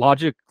this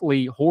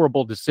logically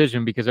horrible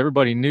decision, because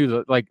everybody knew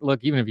that, like, look,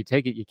 even if you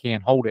take it, you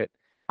can't hold it.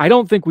 I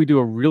don't think we do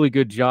a really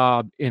good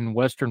job in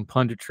Western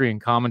punditry and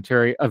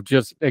commentary of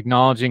just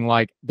acknowledging,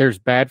 like, there's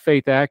bad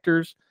faith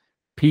actors,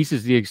 peace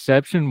is the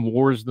exception,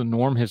 war is the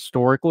norm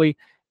historically,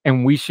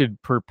 and we should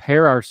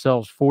prepare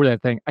ourselves for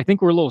that thing. I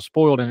think we're a little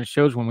spoiled, and it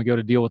shows when we go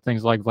to deal with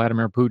things like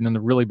Vladimir Putin and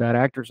the really bad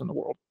actors in the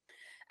world.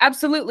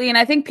 Absolutely. And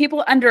I think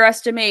people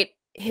underestimate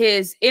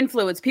his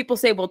influence. People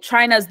say, well,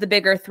 China's the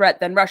bigger threat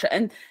than Russia.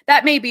 And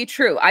that may be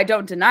true. I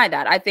don't deny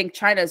that. I think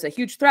China is a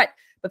huge threat.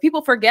 But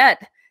people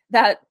forget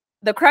that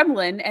the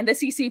Kremlin and the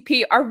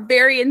CCP are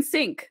very in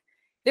sync.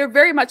 They're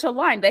very much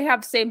aligned. They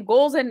have same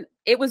goals. And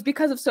it was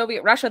because of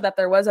Soviet Russia that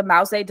there was a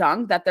Mao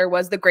Zedong, that there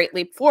was the Great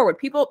Leap Forward.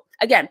 People,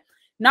 again,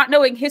 not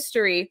knowing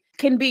history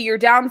can be your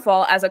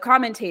downfall as a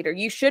commentator.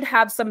 You should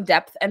have some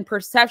depth and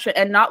perception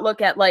and not look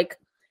at, like,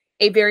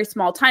 a very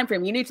small time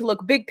frame. You need to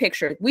look big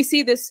picture. We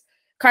see this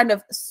kind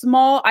of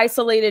small,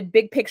 isolated,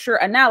 big picture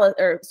analysis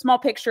or small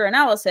picture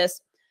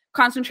analysis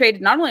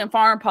concentrated not only on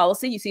foreign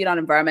policy, you see it on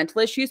environmental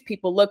issues.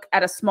 People look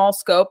at a small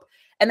scope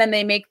and then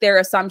they make their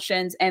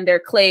assumptions and their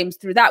claims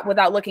through that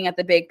without looking at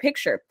the big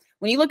picture.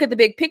 When you look at the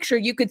big picture,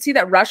 you could see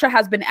that Russia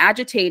has been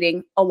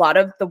agitating a lot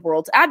of the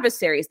world's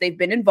adversaries. They've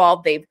been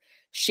involved. They've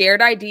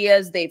shared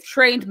ideas. They've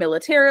trained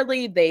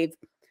militarily. They've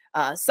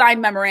signed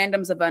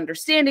memorandums of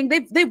understanding.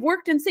 They've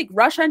worked in sync.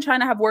 Russia and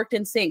China have worked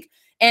in sync.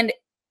 And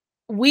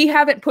we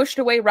haven't pushed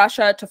away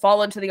Russia to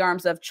fall into the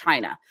arms of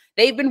China.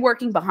 They've been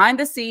working behind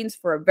the scenes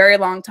for a very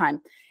long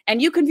time.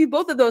 And you can view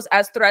both of those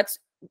as threats.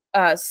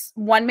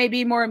 One may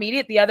be more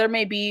immediate. The other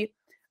may be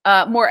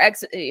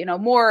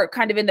more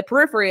kind of in the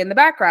periphery, in the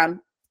background.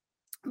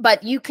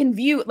 But you can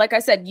view, like I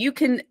said, you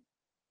can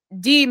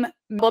deem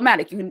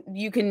problematic.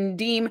 You can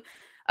deem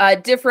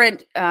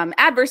different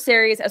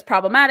adversaries as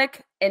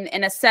problematic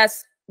and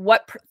assess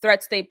what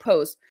threats they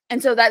pose.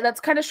 And so that's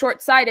kind of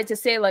short-sighted to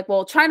say, like,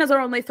 well, China's our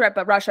only threat,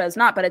 but Russia is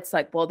not. But it's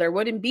like, well, there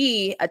wouldn't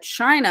be a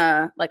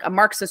China, like a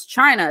Marxist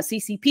China,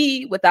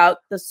 CCP, without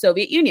the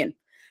Soviet Union.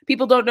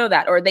 People don't know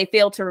that, or they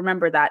fail to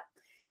remember that.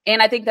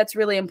 And I think that's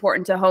really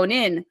important to hone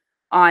in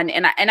on.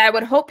 And I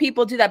would hope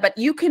people do that. But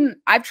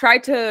I've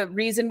tried to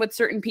reason with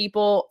certain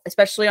people,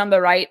 especially on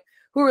the right,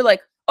 who are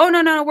like, oh,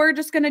 no, we're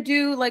just going to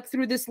do, like,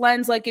 through this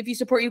lens, like, if you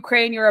support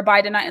Ukraine, you're a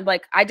Bidenite. And,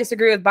 like, I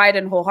disagree with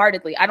Biden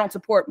wholeheartedly. I don't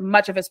support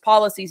much of his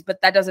policies,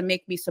 but that doesn't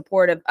make me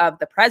supportive of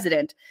the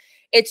president.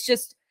 It's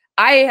just,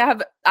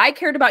 I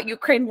cared about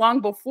Ukraine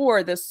long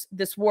before this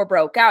war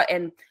broke out.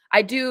 And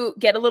I do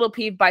get a little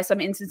peeved by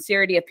some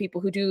insincerity of people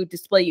who do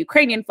display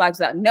Ukrainian flags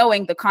without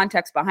knowing the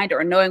context behind it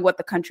or knowing what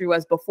the country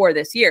was before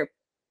this year.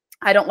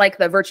 I don't like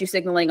the virtue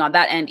signaling on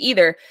that end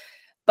either.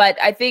 But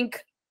I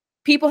think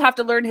people have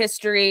to learn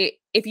history.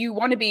 If you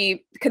want to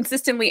be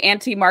consistently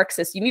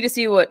anti-Marxist, you need to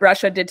see what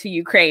Russia did to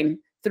Ukraine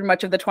through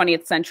much of the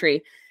 20th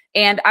century.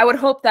 And I would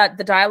hope that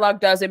the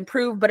dialogue does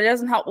improve, but it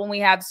doesn't help when we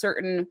have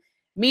certain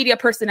media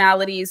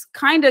personalities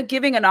kind of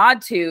giving a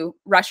nod to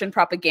Russian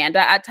propaganda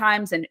at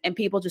times and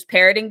people just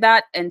parroting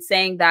that and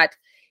saying that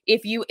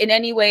if you in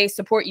any way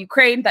support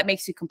Ukraine, that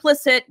makes you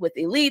complicit with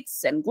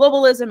elites and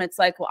globalism. It's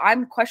like, well,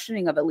 I'm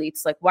questioning of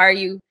elites. Like, why are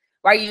you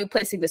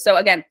placing this? So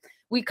again,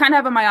 we kind of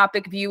have a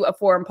myopic view of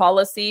foreign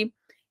policy.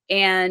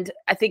 And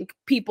I think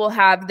people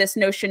have this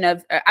notion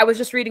of, I was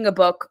just reading a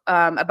book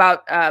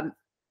about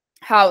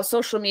how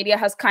social media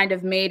has kind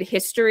of made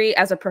history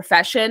as a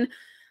profession,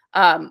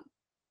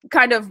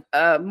 put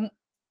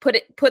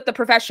the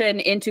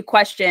profession into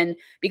question,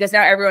 because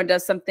now everyone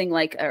does something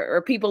like,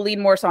 or people lean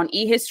more so on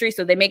e-history.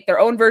 So they make their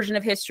own version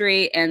of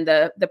history, and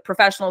the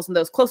professionals and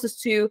those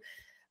closest to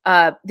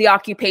the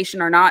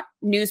occupation are not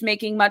news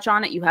making much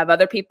on it. You have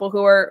other people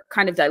who are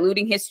kind of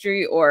diluting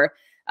history or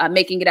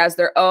making it as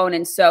their own.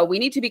 And so we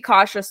need to be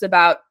cautious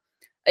about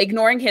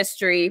ignoring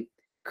history,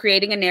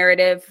 creating a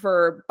narrative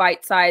for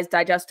bite-sized,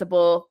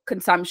 digestible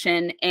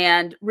consumption,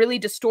 and really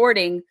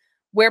distorting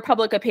where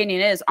public opinion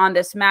is on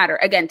this matter.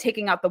 Again,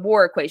 taking out the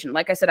war equation.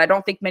 Like I said, I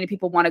don't think many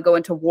people want to go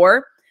into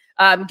war,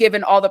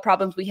 given all the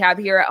problems we have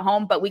here at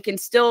home, but we can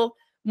still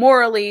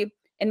morally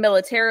and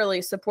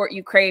militarily support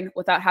Ukraine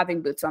without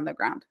having boots on the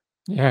ground.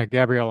 Yeah,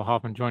 Gabriella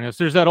Hoffman joining us.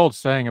 There's that old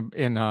saying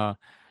in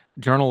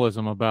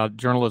journalism about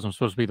journalism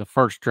supposed to be the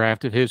first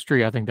draft of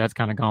history. I think that's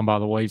kind of gone by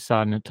the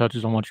wayside, and it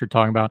touches on what you're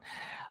talking about.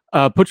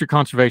 Put your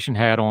conservation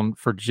hat on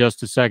for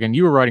just a second.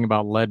 You were writing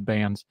about lead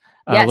bans.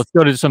 Yes. Let's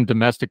go to some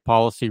domestic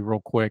policy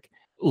real quick.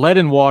 Lead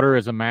in water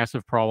is a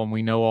massive problem.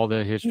 We know all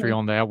the history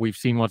on that. We've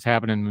seen what's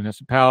happened in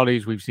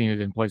municipalities. We've seen it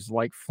in places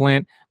like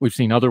Flint. We've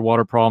seen other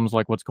water problems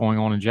like what's going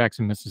on in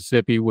Jackson,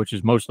 Mississippi, which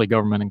is mostly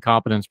government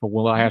incompetence, but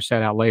we'll hash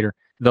that out later.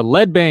 The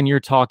lead ban you're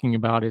talking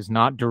about is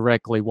not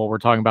directly what we're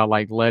talking about,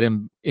 like lead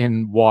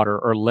in water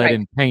or lead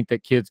in paint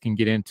that kids can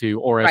get into,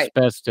 or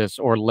asbestos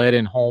or lead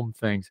in home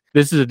things.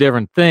 This is a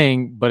different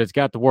thing, but it's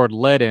got the word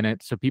lead in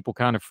it, so people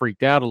kind of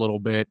freaked out a little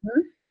bit.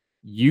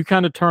 You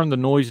kind of turned the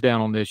noise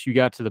down on this. You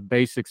got to the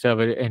basics of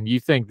it, and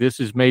you think this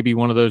is maybe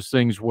one of those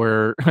things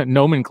where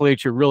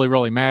nomenclature really,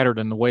 really mattered,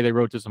 and the way they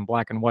wrote this in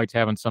black and white's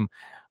having some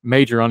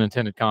major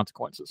unintended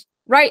consequences.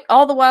 Right,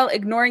 all the while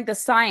ignoring the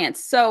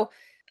science. So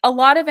a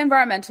lot of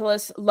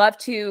environmentalists love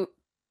to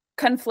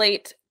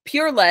conflate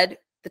pure lead,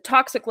 the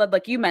toxic lead,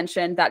 like you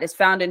mentioned, that is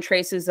found in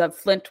traces of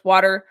Flint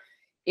water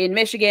in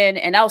Michigan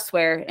and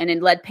elsewhere, and in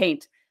lead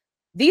paint.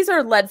 These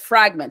are lead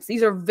fragments.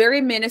 These are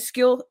very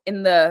minuscule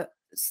in the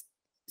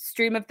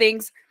stream of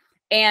things,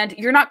 and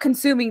you're not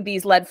consuming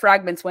these lead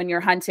fragments when you're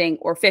hunting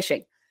or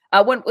fishing.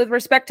 With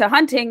respect to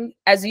hunting,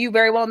 as you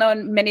very well know,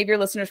 and many of your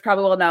listeners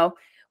probably will know,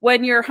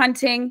 when you're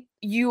hunting,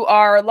 you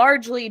are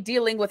largely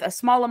dealing with a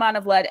small amount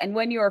of lead, and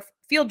when you're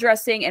field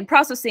dressing and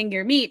processing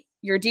your meat,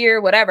 your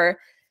deer, whatever,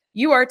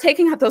 you are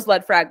taking out those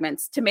lead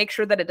fragments to make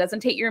sure that it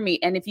doesn't taint your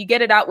meat. And if you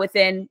get it out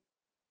within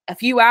a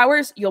few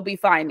hours, you'll be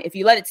fine. If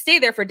you let it stay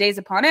there for days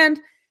upon end,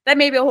 that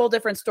may be a whole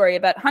different story.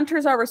 But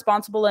hunters are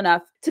responsible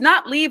enough to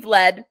not leave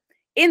lead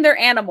in their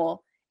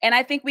animal. And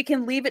I think we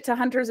can leave it to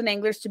hunters and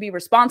anglers to be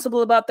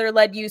responsible about their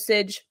lead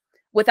usage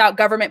without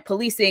government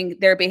policing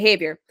their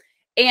behavior.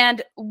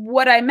 And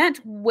what I meant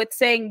with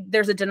saying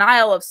there's a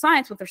denial of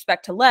science with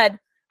respect to lead,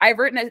 I've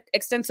written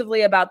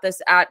extensively about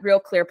this at Real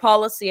Clear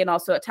Policy and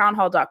also at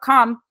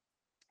townhall.com,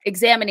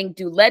 examining,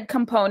 do lead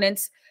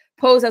components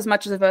pose as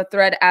much of a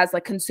threat as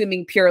like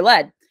consuming pure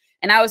lead?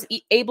 And I was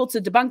able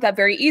to debunk that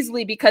very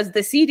easily, because the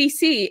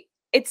CDC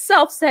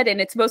itself said in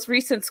its most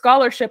recent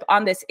scholarship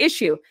on this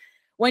issue,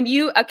 when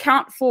you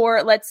account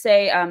for, let's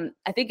say,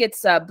 I think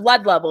it's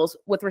blood levels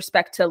with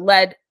respect to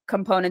lead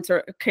components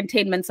or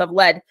containments of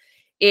lead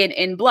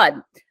in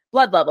blood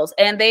levels,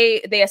 and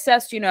they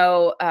assessed,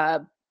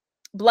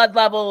 blood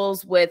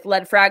levels with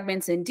lead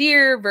fragments in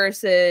deer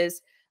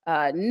versus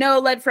no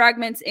lead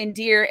fragments in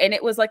deer, and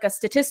it was like a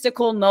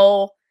statistical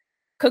null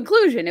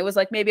conclusion. It was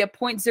like maybe a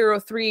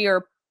 0.03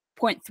 or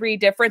 0.3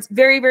 difference,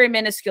 very, very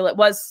minuscule. It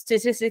was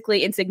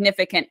statistically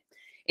insignificant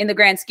in the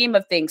grand scheme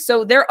of things.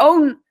 So their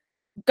own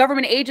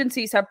government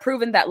agencies have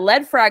proven that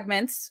lead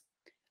fragments,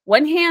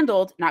 when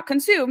handled, not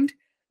consumed,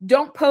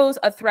 don't pose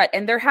a threat.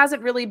 And there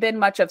hasn't really been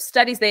much of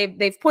studies.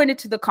 They've pointed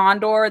to the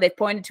condor, they've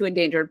pointed to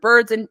endangered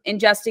birds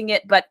ingesting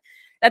it, but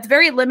that's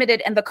very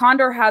limited. And the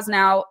condor has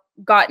now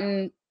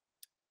gotten,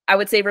 I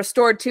would say,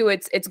 restored to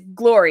its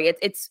glory.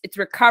 It's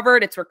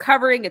recovered, it's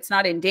recovering, it's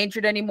not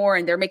endangered anymore,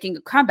 and they're making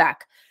a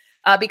comeback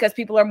because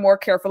people are more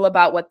careful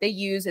about what they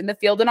use in the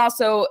field. And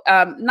also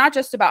not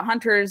just about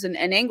hunters and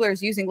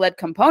anglers using lead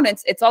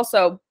components, it's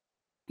also,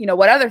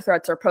 what other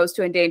threats are posed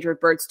to endangered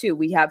birds too.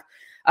 We have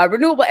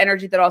renewable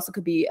energy that also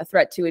could be a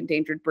threat to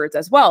endangered birds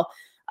as well.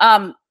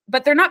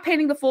 But they're not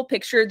painting the full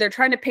picture. They're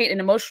trying to paint an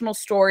emotional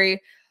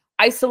story.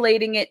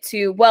 isolating it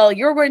to, well,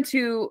 you're going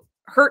to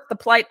hurt the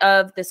plight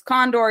of this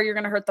condor, you're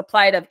going to hurt the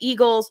plight of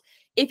eagles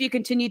if you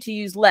continue to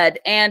use lead.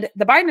 And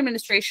the Biden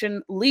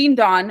administration leaned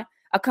on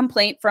a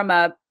complaint from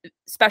a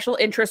special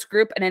interest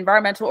group, an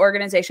environmental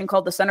organization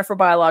called the Center for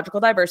Biological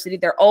Diversity.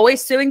 They're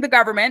always suing the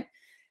government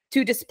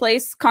to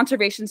displace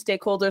conservation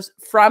stakeholders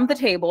from the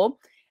table.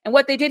 And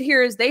what they did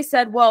here is they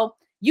said, well,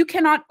 you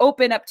cannot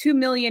open up 2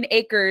 million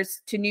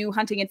acres to new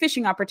hunting and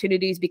fishing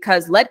opportunities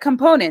because lead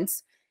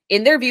components,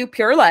 in their view,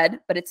 pure lead,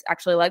 but it's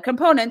actually lead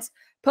components,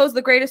 pose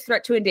the greatest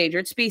threat to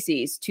endangered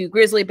species, to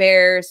grizzly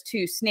bears,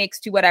 to snakes,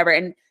 to whatever.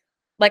 And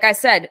like I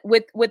said,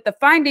 with the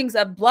findings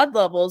of blood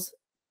levels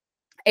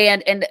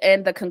and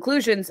the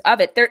conclusions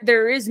of it,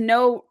 there is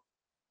no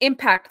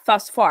impact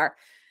thus far.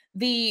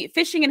 The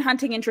fishing and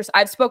hunting interests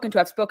I've spoken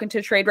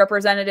to trade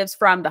representatives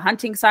from the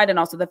hunting side and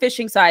also the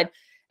fishing side,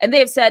 and they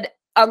have said,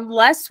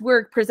 unless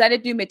we're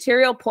presented new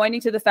material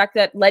pointing to the fact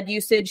that lead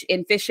usage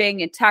in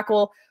fishing and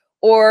tackle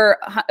or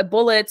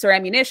bullets or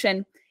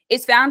ammunition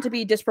is found to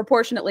be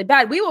disproportionately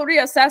bad, we will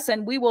reassess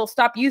and we will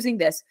stop using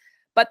this.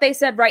 But they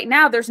said right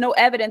now there's no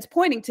evidence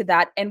pointing to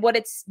that. And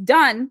what's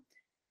done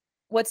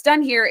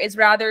here is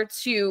rather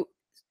to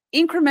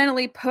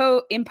incrementally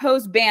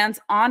impose bans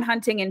on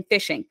hunting and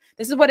fishing.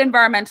 This is what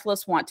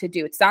environmentalists want to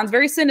do. It sounds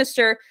very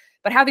sinister,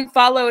 but having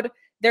followed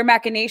their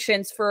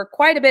machinations for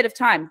quite a bit of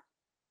time,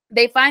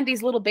 they find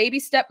these little baby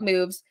step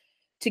moves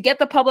to get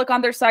the public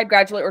on their side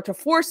gradually, or to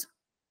force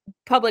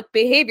public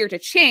behavior to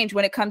change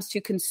when it comes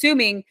to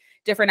consuming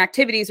different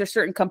activities or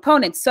certain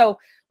components. So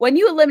when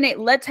you eliminate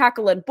lead,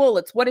 tackle, and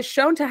bullets, what is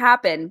shown to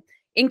happen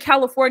in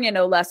California,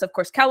 no less, of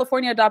course,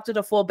 California adopted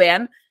a full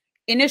ban.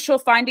 Initial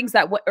findings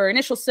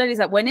initial studies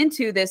that went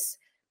into this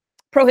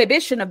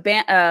prohibition of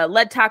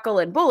lead, tackle,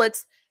 and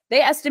bullets,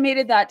 they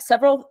estimated that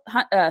several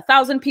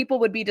thousand people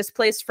would be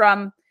displaced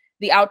from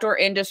the outdoor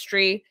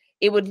industry.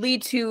 It would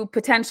lead to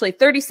potentially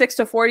 36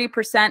 to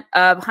 40%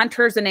 of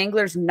hunters and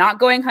anglers not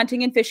going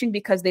hunting and fishing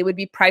because they would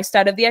be priced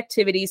out of the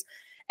activities.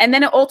 And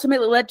then it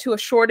ultimately led to a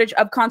shortage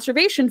of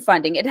conservation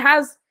funding. It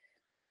has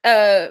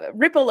a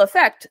ripple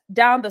effect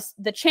down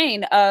the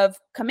chain of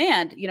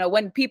command. You know,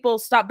 when people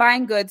stop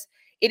buying goods,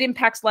 it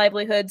impacts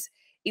livelihoods.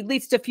 It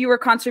leads to fewer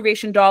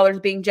conservation dollars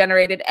being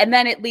generated, and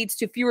then it leads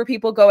to fewer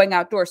people going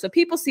outdoors. So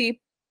people see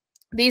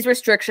these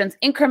restrictions,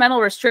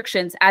 incremental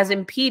restrictions, as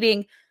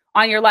impeding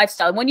on your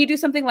lifestyle. And when you do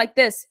something like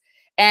this,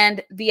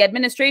 and the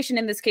administration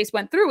in this case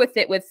went through with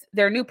it with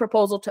their new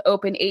proposal to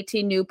open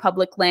 18 new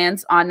public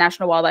lands on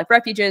national wildlife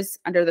refuges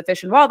under the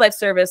Fish and Wildlife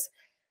Service,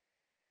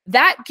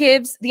 that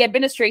gives the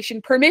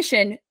administration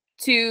permission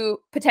to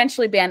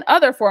potentially ban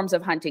other forms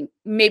of hunting,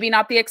 maybe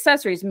not the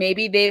accessories.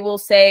 Maybe they will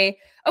say,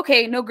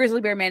 okay, no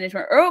grizzly bear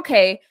management, or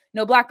okay,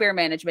 no black bear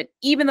management,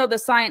 even though the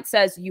science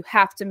says you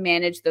have to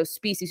manage those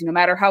species, no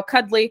matter how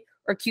cuddly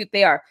or cute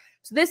they are.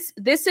 So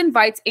this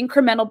invites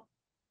incremental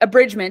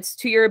abridgments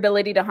to your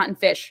ability to hunt and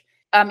fish.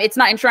 It's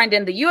not enshrined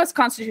in the U.S.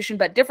 Constitution,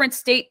 but different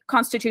state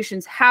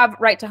constitutions have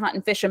right to hunt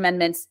and fish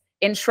amendments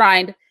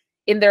enshrined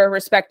in their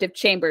respective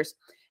chambers.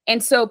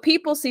 And so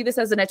people see this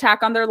as an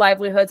attack on their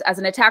livelihoods, as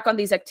an attack on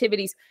these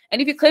activities. And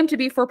if you claim to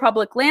be for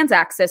public lands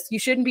access, you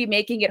shouldn't be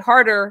making it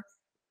harder,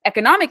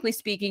 economically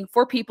speaking,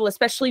 for people,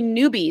 especially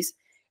newbies,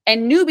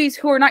 and newbies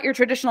who are not your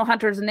traditional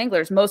hunters and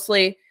anglers,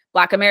 mostly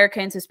Black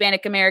Americans,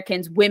 Hispanic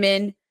Americans,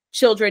 women,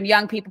 children,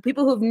 young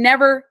people who've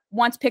never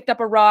once picked up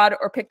a rod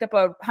or picked up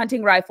a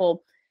hunting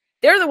rifle.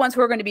 They're the ones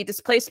who are going to be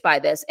displaced by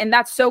this. And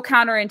that's so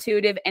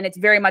counterintuitive, and it's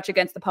very much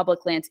against the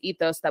public lands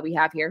ethos that we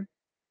have here.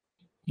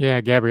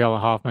 Yeah, Gabriella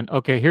Hoffman.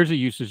 Okay, here's a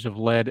usage of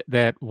lead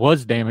that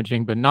was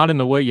damaging, but not in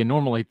the way you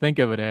normally think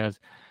of it as.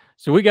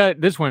 So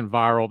this went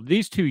viral.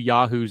 These two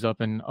yahoos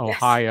up in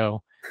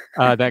Ohio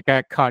that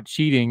got caught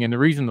cheating, and the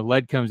reason the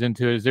lead comes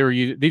into it is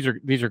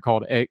these are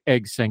called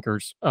egg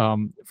sinkers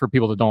for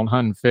people that don't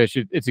hunt and fish.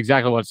 It's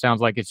exactly what it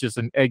sounds like. It's just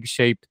an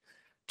egg-shaped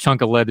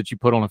chunk of lead that you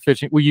put on a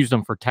fishing. We use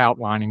them for tout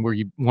lining, where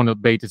you want the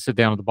bait to sit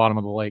down at the bottom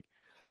of the lake.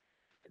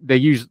 They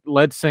use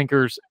lead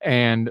sinkers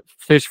and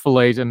fish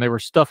fillets, and they were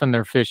stuffing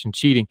their fish and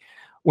cheating.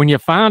 When you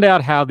found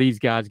out how these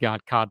guys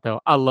got caught,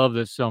 though, I love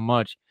this so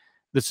much.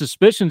 The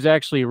suspicions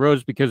actually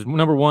arose because,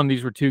 number one,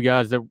 these were two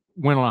guys that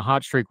went on a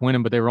hot streak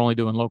winning, but they were only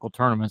doing local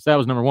tournaments. That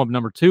was number one. But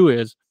number two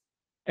is,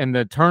 and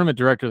the tournament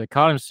director that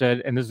caught him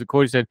said, and this is the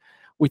quote, he said,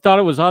 "We thought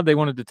it was odd they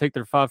wanted to take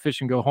their 5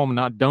 fish and go home and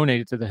not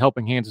donate it to the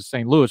Helping Hands of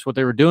St. Louis. What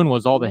they were doing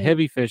was all the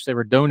heavy fish, they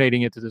were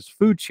donating it to this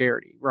food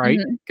charity, right?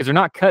 Because they're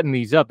not cutting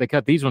these up. They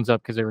cut these ones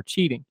up because they were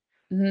cheating.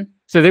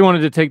 So they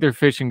wanted to take their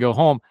fish and go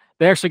home.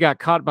 They actually got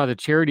caught by the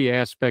charity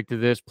aspect of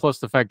this, plus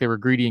the fact they were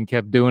greedy and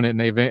kept doing it,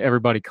 and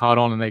everybody caught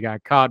on and they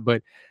got caught.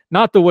 But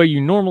not the way you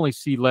normally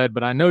see lead.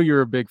 But I know you're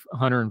a big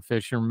hunter and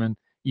fisherman.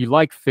 You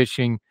like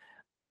fishing.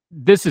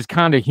 This is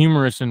kind of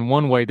humorous in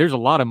one way. There's a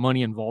lot of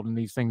money involved in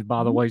these things,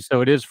 by the way.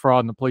 So it is fraud,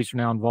 and the police are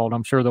now involved.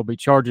 I'm sure there'll be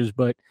charges,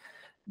 but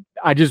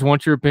I just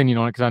want your opinion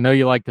on it because I know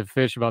you like to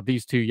fish, about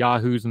these two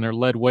yahoos and their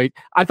lead weight.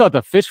 I thought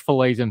the fish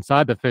fillets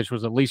inside the fish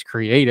was at least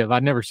creative.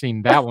 I'd never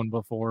seen that one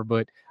before,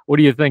 but what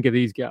do you think of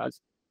these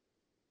guys?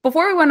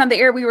 Before we went on the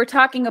air, we were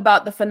talking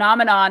about the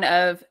phenomenon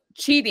of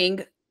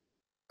cheating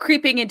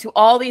creeping into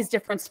all these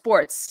different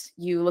sports.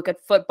 You look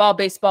at football,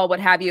 baseball, what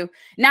have you.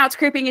 Now it's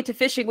creeping into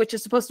fishing, which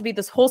is supposed to be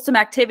this wholesome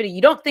activity.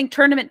 You don't think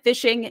tournament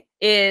fishing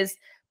is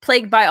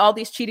plagued by all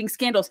these cheating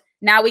scandals.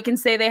 Now we can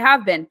say they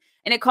have been.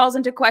 And it calls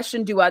into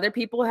question, do other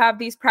people have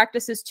these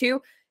practices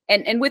too?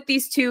 And with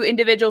these two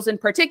individuals in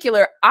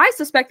particular, I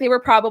suspect they were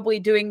probably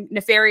doing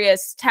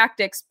nefarious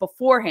tactics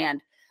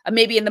beforehand,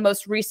 maybe in the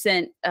most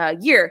recent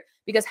year,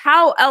 because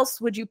how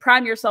else would you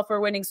prime yourself for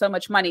winning so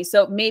much money?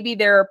 So maybe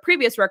their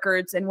previous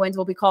records and wins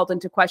will be called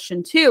into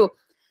question too.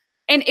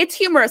 And it's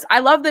humorous. I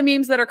love the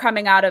memes that are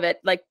coming out of it.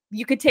 Like,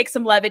 you could take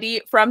some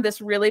levity from this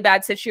really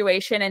bad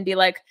situation and be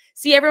like,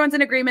 see, everyone's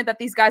in agreement that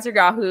these guys are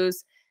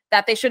yahoos,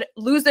 that they should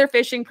lose their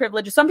fishing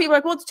privileges. Some people are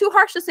like, well, it's too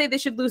harsh to say they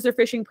should lose their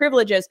fishing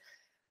privileges.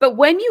 But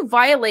when you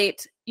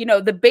violate,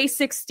 the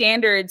basic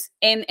standards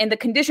and the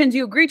conditions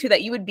you agree to,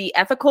 that you would be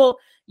ethical,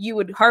 you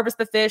would harvest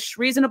the fish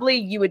reasonably,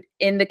 you would,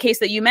 in the case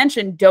that you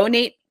mentioned,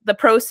 donate the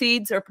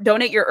proceeds or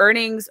donate your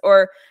earnings,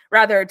 or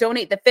rather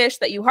donate the fish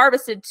that you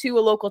harvested to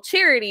a local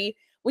charity.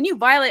 When you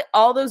violate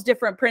all those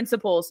different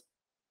principles,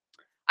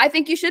 I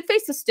think you should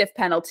face a stiff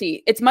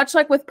penalty. It's much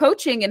like with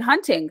poaching and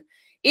hunting.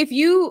 If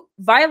you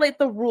violate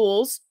the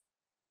rules,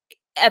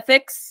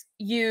 ethics,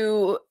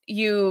 you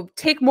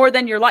take more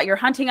than your lot, you're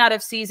hunting out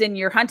of season,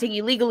 you're hunting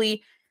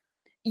illegally,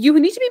 you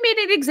need to be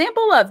made an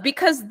example of,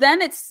 because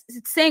then it's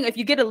saying, if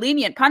you get a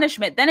lenient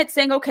punishment, then it's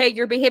saying, okay,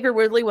 your behavior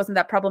really wasn't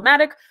that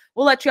problematic,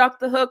 we'll let you off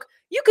the hook,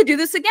 you could do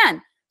this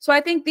again. So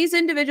I think these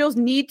individuals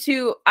need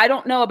to, I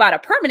don't know about a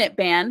permanent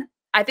ban,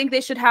 I think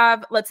they should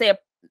have, let's say,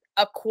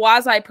 a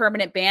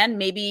quasi-permanent ban.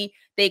 Maybe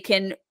they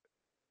can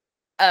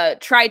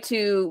try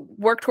to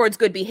work towards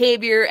good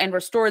behavior and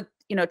restore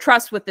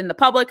trust within the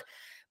public.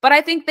 But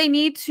I think they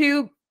need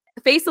to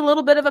face a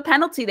little bit of a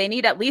penalty. They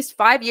need at least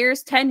 5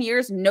 years, 10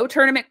 years, no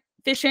tournament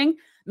fishing,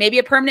 maybe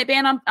a permanent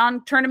ban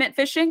on tournament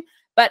fishing,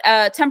 but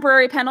a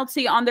temporary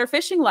penalty on their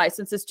fishing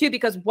licenses too,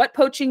 because what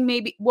poaching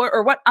may be,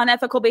 or what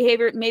unethical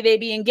behavior may they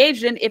be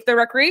engaged in if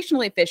they're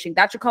recreationally fishing?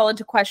 That should call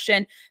into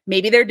question.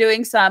 Maybe they're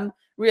doing some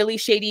really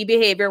shady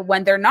behavior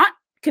when they're not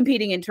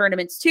competing in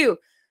tournaments too.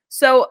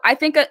 So I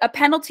think a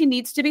penalty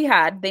needs to be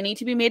had. They need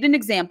to be made an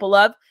example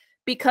of,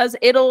 because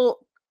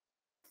it'll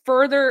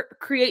further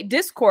create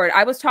discord.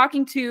 I was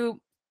talking to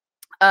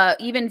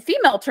even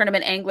female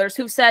tournament anglers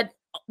who said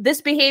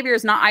this behavior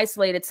is not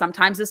isolated.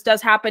 Sometimes this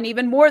does happen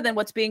even more than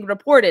what's being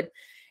reported,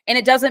 and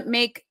it doesn't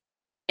make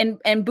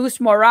and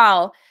boost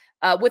morale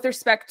with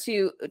respect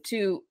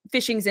to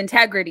fishing's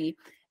integrity.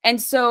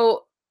 And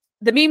so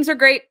the memes are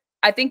great.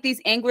 I think these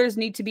anglers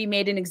need to be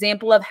made an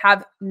example of,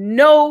 have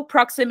no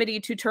proximity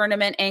to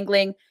tournament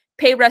angling,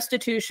 pay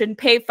restitution,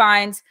 pay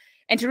fines,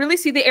 and to really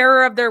see the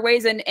error of their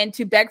ways and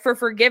to beg for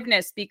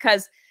forgiveness,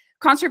 because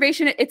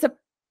conservation, it's a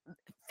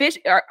fish,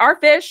 our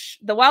fish,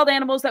 the wild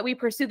animals that we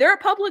pursue, they're a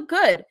public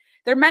good.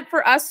 They're meant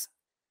for us,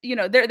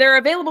 they're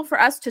available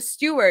for us to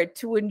steward,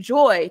 to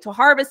enjoy, to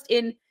harvest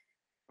in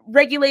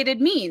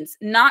regulated means,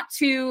 not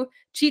to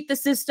cheat the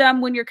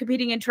system when you're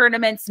competing in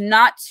tournaments,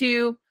 not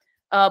to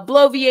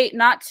bloviate,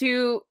 not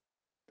to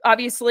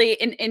obviously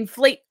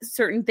inflate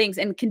certain things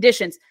and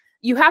conditions.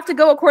 You have to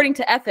go according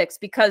to ethics,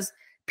 because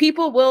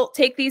people will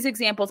take these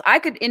examples. I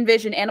could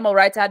envision animal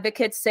rights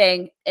advocates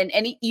saying, and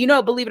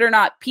believe it or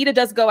not, PETA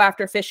does go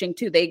after fishing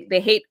too. They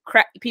hate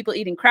people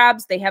eating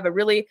crabs. They have a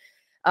really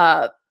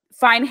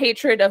fine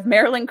hatred of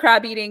Maryland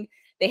crab eating.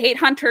 They hate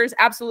hunters,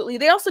 absolutely.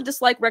 They also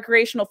dislike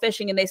recreational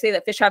fishing, and they say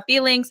that fish have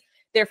feelings,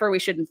 therefore we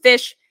shouldn't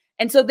fish.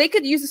 And so they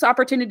could use this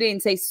opportunity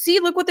and say, see,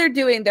 look what they're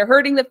doing. They're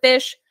hurting the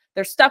fish.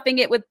 They're stuffing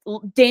it with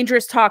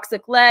dangerous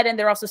toxic lead, and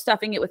they're also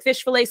stuffing it with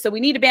fish fillets. So we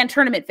need to ban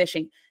tournament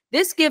fishing.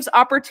 This gives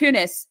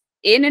opportunists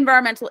in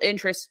environmental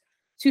interests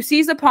to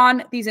seize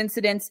upon these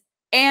incidents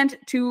and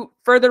to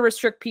further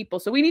restrict people.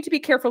 So we need to be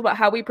careful about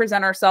how we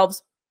present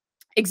ourselves,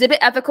 exhibit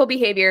ethical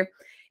behavior.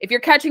 If you're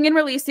catching and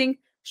releasing,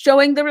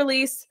 showing the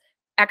release,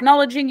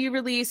 acknowledging you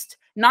released,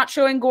 not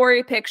showing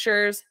gory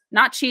pictures,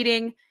 not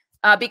cheating,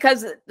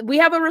 because we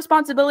have a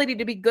responsibility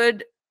to be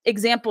good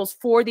examples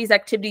for these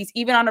activities,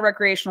 even on a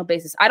recreational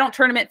basis. I don't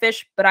tournament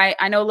fish, but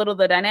I know a little of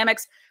the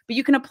dynamics, but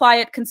you can apply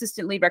it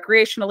consistently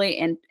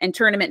recreationally and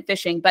tournament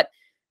fishing. But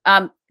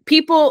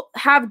people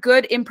have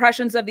good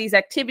impressions of these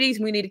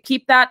activities. We need to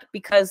keep that,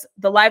 because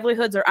the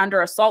livelihoods are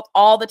under assault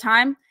all the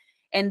time,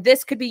 and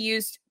this could be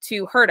used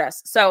to hurt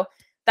us. So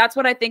that's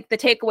what I think the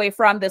takeaway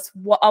from this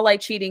walleye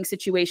cheating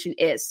situation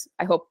is.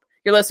 I hope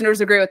your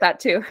listeners agree with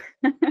that too.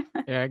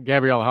 Yeah,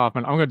 Gabriella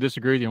Hoffman, I'm going to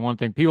disagree with you on one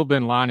thing. People have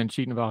been lying and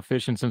cheating about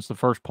fishing since the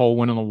first pole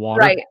went in the water.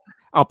 Right.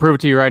 I'll prove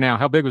it to you right now.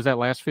 How big was that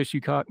last fish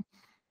you caught?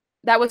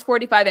 That was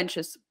 45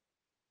 inches.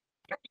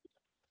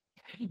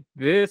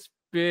 This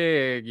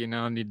big,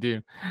 and you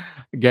do.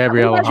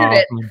 Gabriella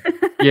Hoffman.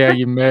 Yeah,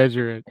 you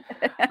measure it.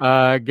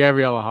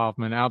 Gabriella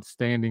Hoffman,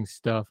 outstanding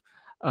stuff.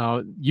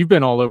 You've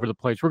been all over the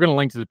place. We're going to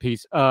link to the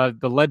piece. The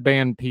lead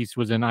band piece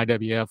was in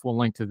IWF. We'll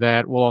link to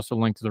that. We'll also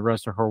link to the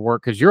rest of her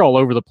work, because you're all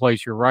over the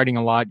place. You're writing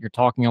a lot. You're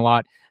talking a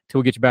lot. Till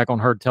we get you back on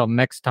Heard Tell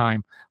next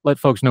time, let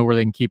folks know where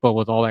they can keep up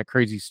with all that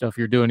crazy stuff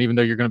you're doing, even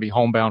though you're going to be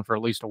homebound for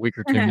at least a week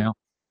or two now.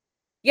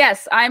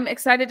 Yes, I'm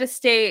excited to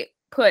stay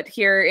put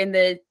here in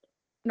the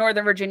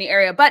Northern Virginia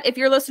area. But if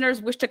your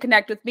listeners wish to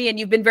connect with me, and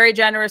you've been very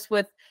generous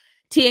with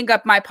teeing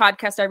up my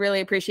podcast, I really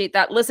appreciate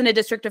that. Listen to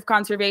District of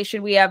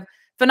Conservation. We have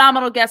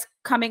phenomenal guests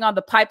coming on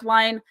the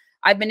pipeline.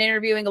 I've been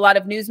interviewing a lot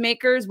of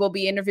newsmakers. We'll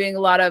be interviewing a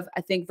lot of,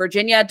 I think,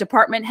 Virginia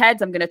department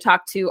heads. I'm going to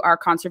talk to our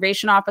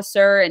conservation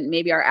officer and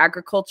maybe our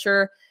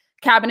agriculture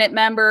cabinet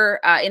member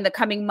in the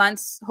coming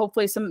months,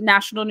 hopefully some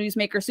national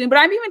newsmakers soon. But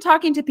I'm even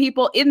talking to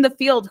people in the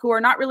field who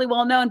are not really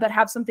well known, but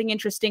have something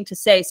interesting to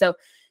say. So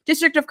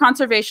District of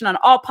Conservation on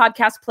all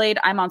podcasts played.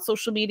 I'm on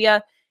social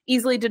media,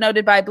 easily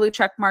denoted by blue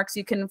check marks.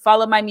 You can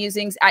follow my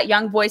musings at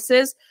Young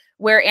Voices,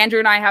 where Andrew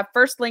and I have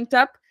first linked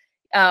up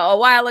a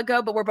while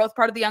ago, but we're both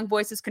part of the Young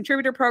Voices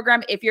contributor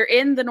program. If you're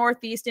in the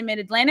Northeast and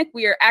Mid-Atlantic,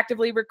 we are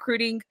actively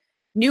recruiting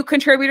new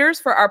contributors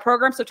for our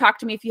program. So talk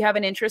to me if you have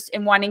an interest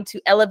in wanting to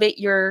elevate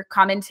your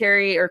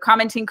commentary or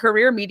commenting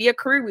career, media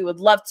career. We would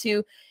love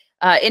to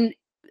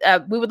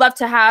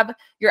have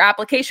your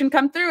application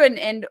come through,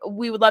 and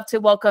we would love to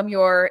welcome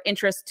your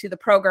interest to the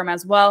program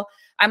as well.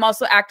 I'm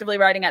also actively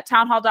writing at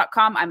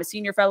townhall.com. I'm a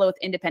senior fellow with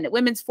Independent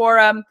Women's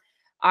Forum.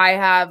 I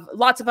have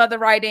lots of other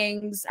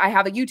writings. I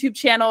have a YouTube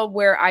channel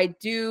where I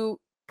do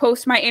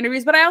post my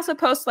interviews, but I also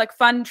post like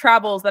fun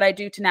travels that I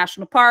do to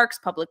national parks,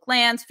 public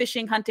lands,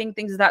 fishing, hunting,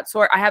 things of that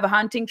sort. I have a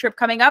hunting trip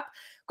coming up,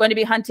 going to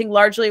be hunting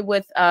largely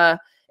with a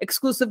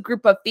exclusive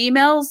group of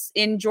females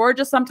in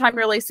Georgia sometime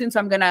really soon. So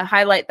I'm going to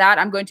highlight that.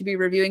 I'm going to be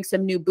reviewing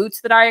some new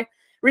boots that I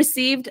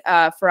received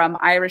from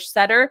Irish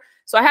Setter.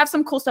 So I have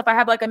some cool stuff. I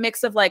have like a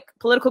mix of like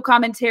political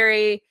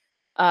commentary,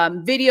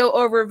 video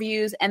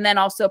overviews, and then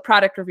also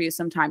product reviews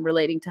sometime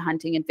relating to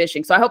hunting and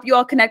fishing. So I hope you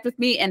all connect with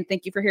me, and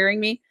thank you for hearing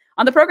me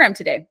on the program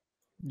today.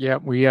 Yeah,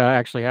 we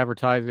actually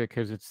advertise it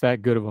because it's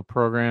that good of a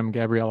program.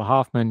 Gabriella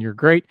Hoffman, you're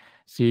great.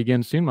 See you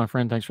again soon, my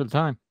friend. Thanks for the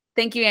time.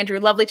 Thank you, Andrew.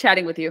 Lovely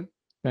chatting with you.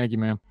 Thank you,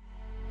 ma'am.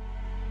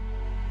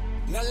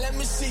 Now let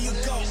me see you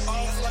go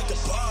off like a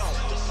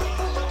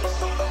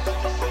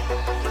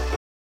bomb.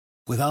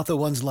 Without the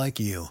ones like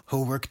you,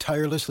 who work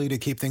tirelessly to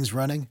keep things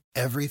running,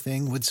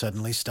 everything would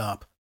suddenly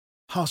stop.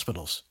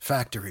 Hospitals,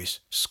 factories,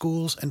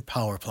 schools, and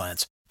power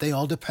plants, they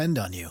all depend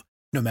on you.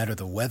 No matter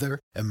the weather,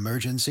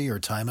 emergency, or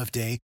time of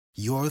day,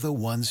 you're the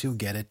ones who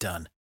get it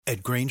done.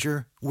 At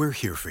Grainger, we're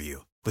here for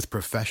you with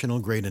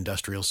professional-grade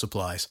industrial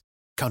supplies.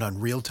 Count on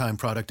real-time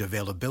product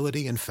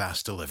availability and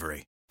fast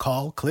delivery.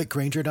 Call, click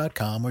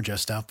Grainger.com, or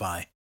just stop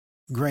by.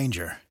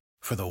 Grainger,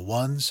 for the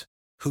ones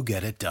who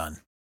get it done.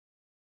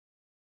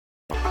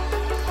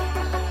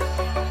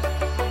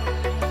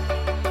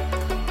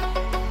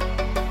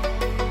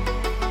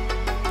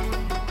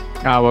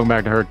 Welcome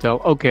back to Heard Tell.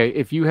 Okay,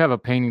 if you have a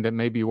painting that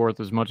may be worth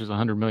as much as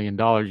 $100 million,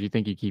 you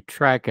think you keep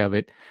track of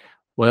it.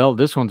 Well,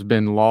 this one's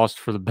been lost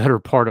for the better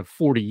part of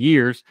 40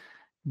 years.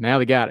 Now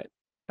they got it.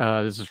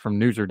 This is from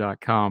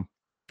Newser.com.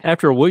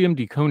 After a William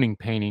de Koning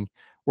painting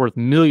worth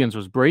millions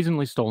was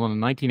brazenly stolen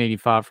in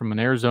 1985 from an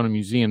Arizona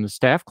museum, the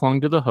staff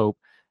clung to the hope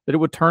that it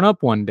would turn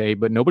up one day,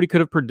 but nobody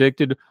could have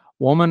predicted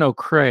Woman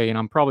O'Cray, and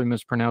I'm probably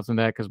mispronouncing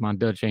that because my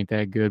Dutch ain't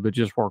that good, but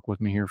just work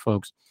with me here,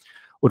 folks,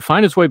 would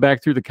find its way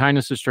back through the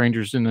kindness of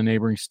strangers in the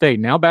neighboring state.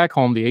 Now back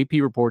home, the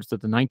AP reports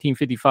that the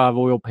 1955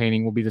 oil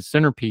painting will be the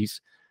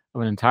centerpiece of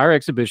an entire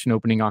exhibition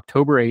opening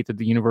October 8th at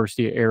the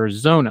University of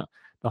Arizona.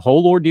 The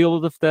whole ordeal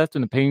of the theft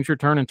and the painting's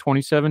return in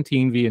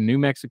 2017 via New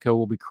Mexico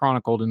will be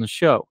chronicled in the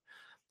show.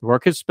 The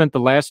work has spent the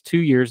last 2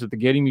 years at the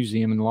Getty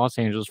Museum in Los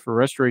Angeles for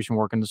restoration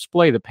work and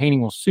display. The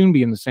painting will soon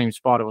be in the same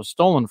spot it was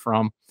stolen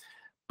from,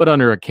 but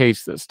under a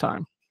case this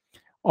time.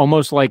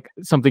 Almost like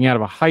something out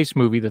of a heist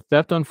movie, the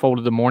theft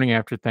unfolded the morning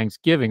after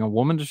Thanksgiving. A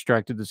woman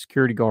distracted the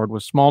security guard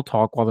with small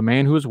talk while the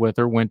man who was with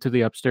her went to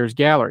the upstairs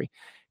gallery,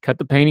 cut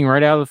the painting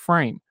right out of the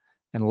frame,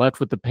 and left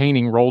with the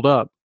painting rolled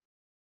up.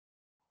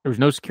 There was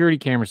no security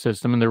camera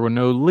system, and there were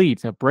no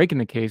leads. A break in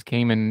the case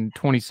came in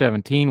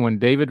 2017 when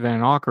David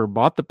Van Acker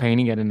bought the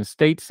painting at an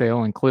estate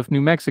sale in Cliff, New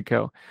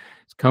Mexico.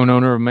 He's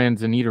co-owner of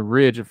Manzanita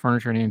Ridge, a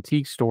furniture and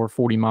antique store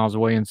 40 miles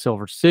away in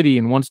Silver City,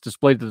 and once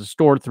displayed at the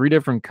store, 3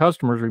 different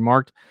customers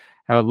remarked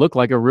how it looked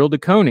like a real de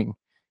Koning.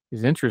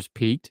 His interest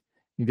piqued.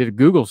 He did a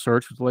Google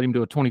search, which led him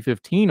to a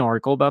 2015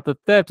 article about the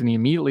theft, and he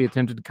immediately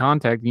attempted to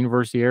contact the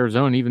University of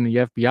Arizona and even the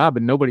FBI,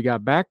 but nobody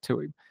got back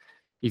to him.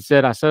 He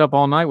said, I sat up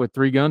all night with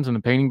 3 guns and a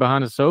painting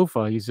behind a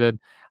sofa. He said,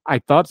 I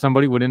thought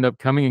somebody would end up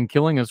coming and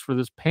killing us for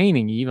this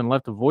painting. He even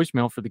left a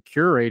voicemail for the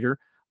curator,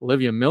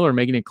 Olivia Miller,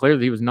 making it clear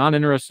that he was not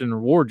interested in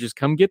reward. Just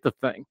come get the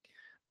thing.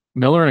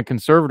 Miller and a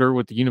conservator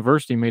with the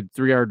university made a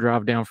 3-hour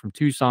drive down from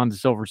Tucson to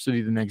Silver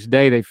City the next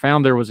day. They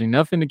found there was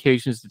enough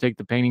indications to take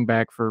the painting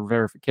back for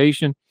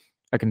verification.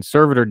 A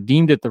conservator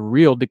deemed it the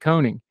real de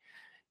Koning.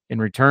 In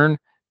return,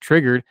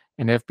 triggered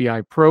an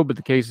FBI probe, but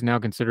the case is now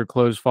considered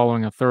closed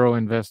following a thorough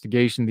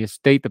investigation. The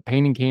estate the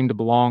painting came to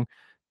belong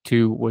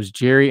to was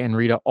Jerry and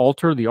Rita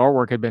Alter. The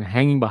artwork had been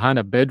hanging behind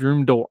a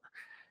bedroom door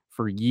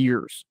for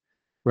years.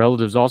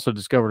 Relatives also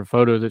discovered a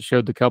photo that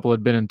showed the couple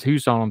had been in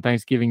Tucson on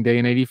Thanksgiving Day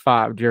in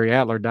 85. Jerry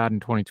Adler died in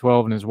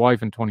 2012 and his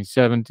wife in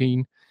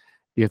 2017.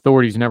 The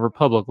authorities never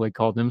publicly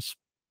called them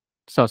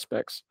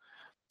suspects.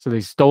 So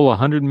they stole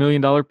 $100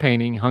 million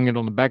painting, hung it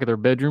on the back of their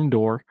bedroom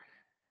door,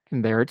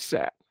 and there it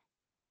sat.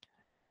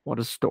 What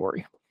a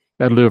story.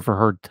 That'll do it for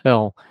Heard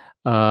Tell.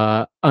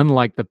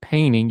 Unlike the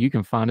painting, you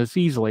can find us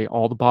easily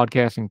all the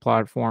podcasting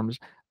platforms,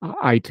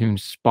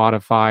 iTunes,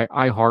 Spotify,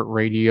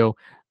 iHeartRadio.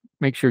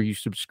 Make sure you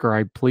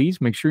subscribe, please.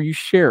 Make sure you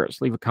share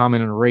us. Leave a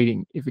comment and a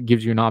rating if it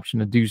gives you an option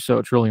to do so.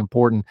 It's really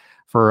important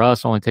for us.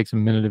 It only takes a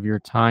minute of your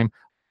time.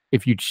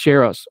 If you'd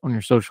share us on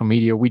your social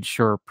media, we'd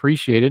sure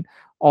appreciate it.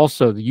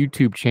 Also, the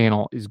YouTube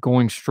channel is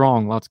going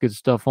strong. Lots of good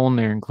stuff on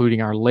there,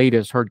 including our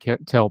latest Heard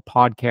Tell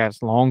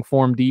podcast,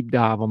 long-form deep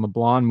dive on the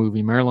Blonde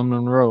movie, Marilyn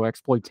Monroe,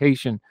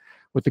 Exploitation,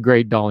 with the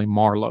great Dolly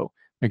Marlowe.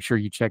 Make sure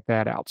you check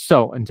that out.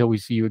 So until we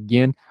see you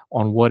again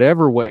on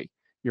whatever way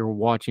you're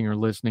watching or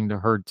listening to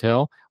Heard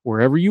Tell,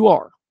 wherever you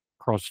are,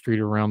 across the street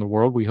or around the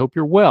world, we hope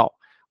you're well.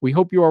 We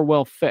hope you are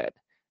well fed.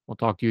 We'll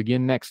talk to you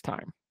again next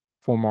time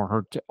for more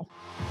Heard Tell.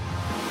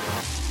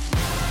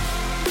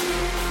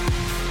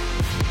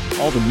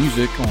 All the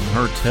music on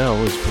Heard Tell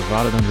is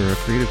provided under a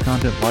Creative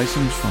Content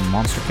license from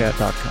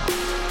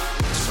monstercat.com.